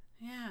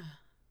 Yeah.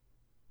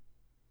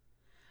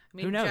 I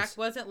mean, Who knows? Jack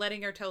wasn't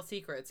letting her tell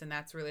secrets, and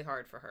that's really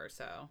hard for her.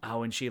 So.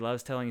 Oh, and she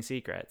loves telling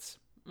secrets.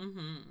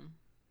 Mm-hmm.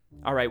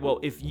 All right. Well,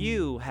 if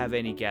you have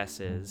any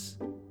guesses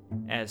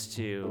as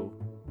to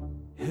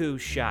who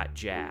shot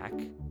Jack,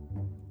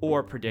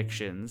 or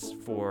predictions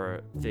for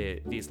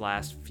these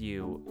last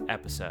few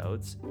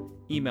episodes,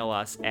 email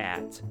us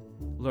at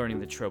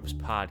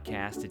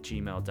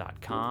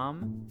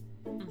learningthetropespodcast@gmail.com.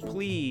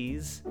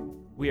 Please,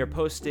 we are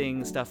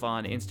posting stuff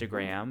on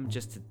Instagram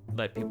just to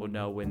let people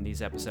know when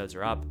these episodes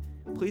are up.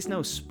 Please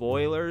no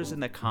spoilers in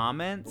the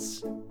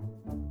comments,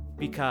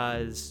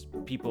 because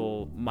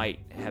people might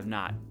have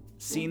not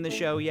seen the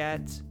show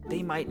yet.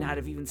 They might not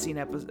have even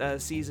seen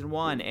season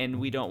 1,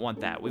 and we don't want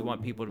that. We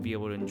want people to be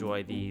able to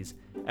enjoy these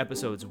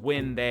episodes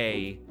when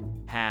they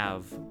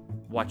have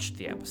watched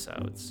the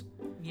episodes.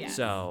 Yes.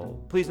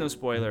 So please no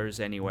spoilers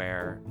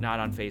anywhere. Not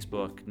on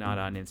Facebook, not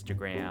on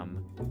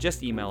Instagram.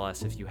 Just email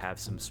us if you have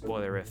some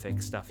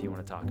spoilerific stuff you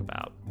want to talk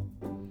about.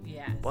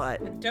 Yes.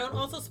 But don't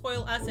also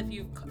spoil us if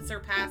you've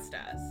surpassed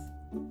us.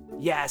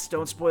 Yes,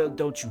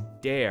 don't you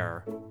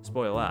dare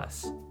spoil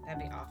us.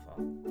 That'd be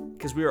awful.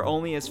 Because we are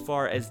only as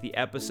far as the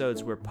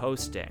episodes we're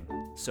posting.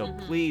 So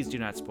please do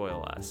not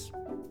spoil us.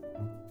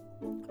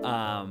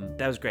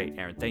 That was great,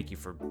 Aaron. Thank you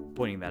for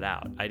pointing that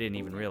out. I didn't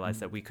even realize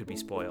that we could be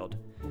spoiled.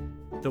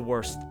 The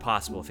worst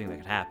possible thing that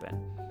could happen.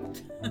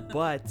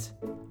 But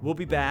we'll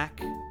be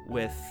back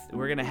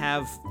we're going to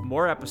have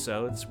more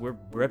episodes. We're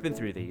ripping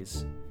through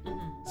these.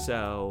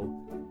 So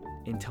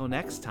until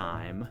next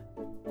time,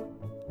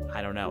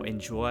 I don't know,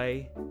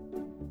 enjoy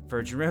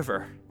Virgin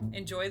River.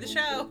 Enjoy the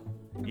show.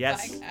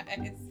 Yes. Bye,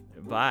 guys.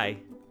 Bye.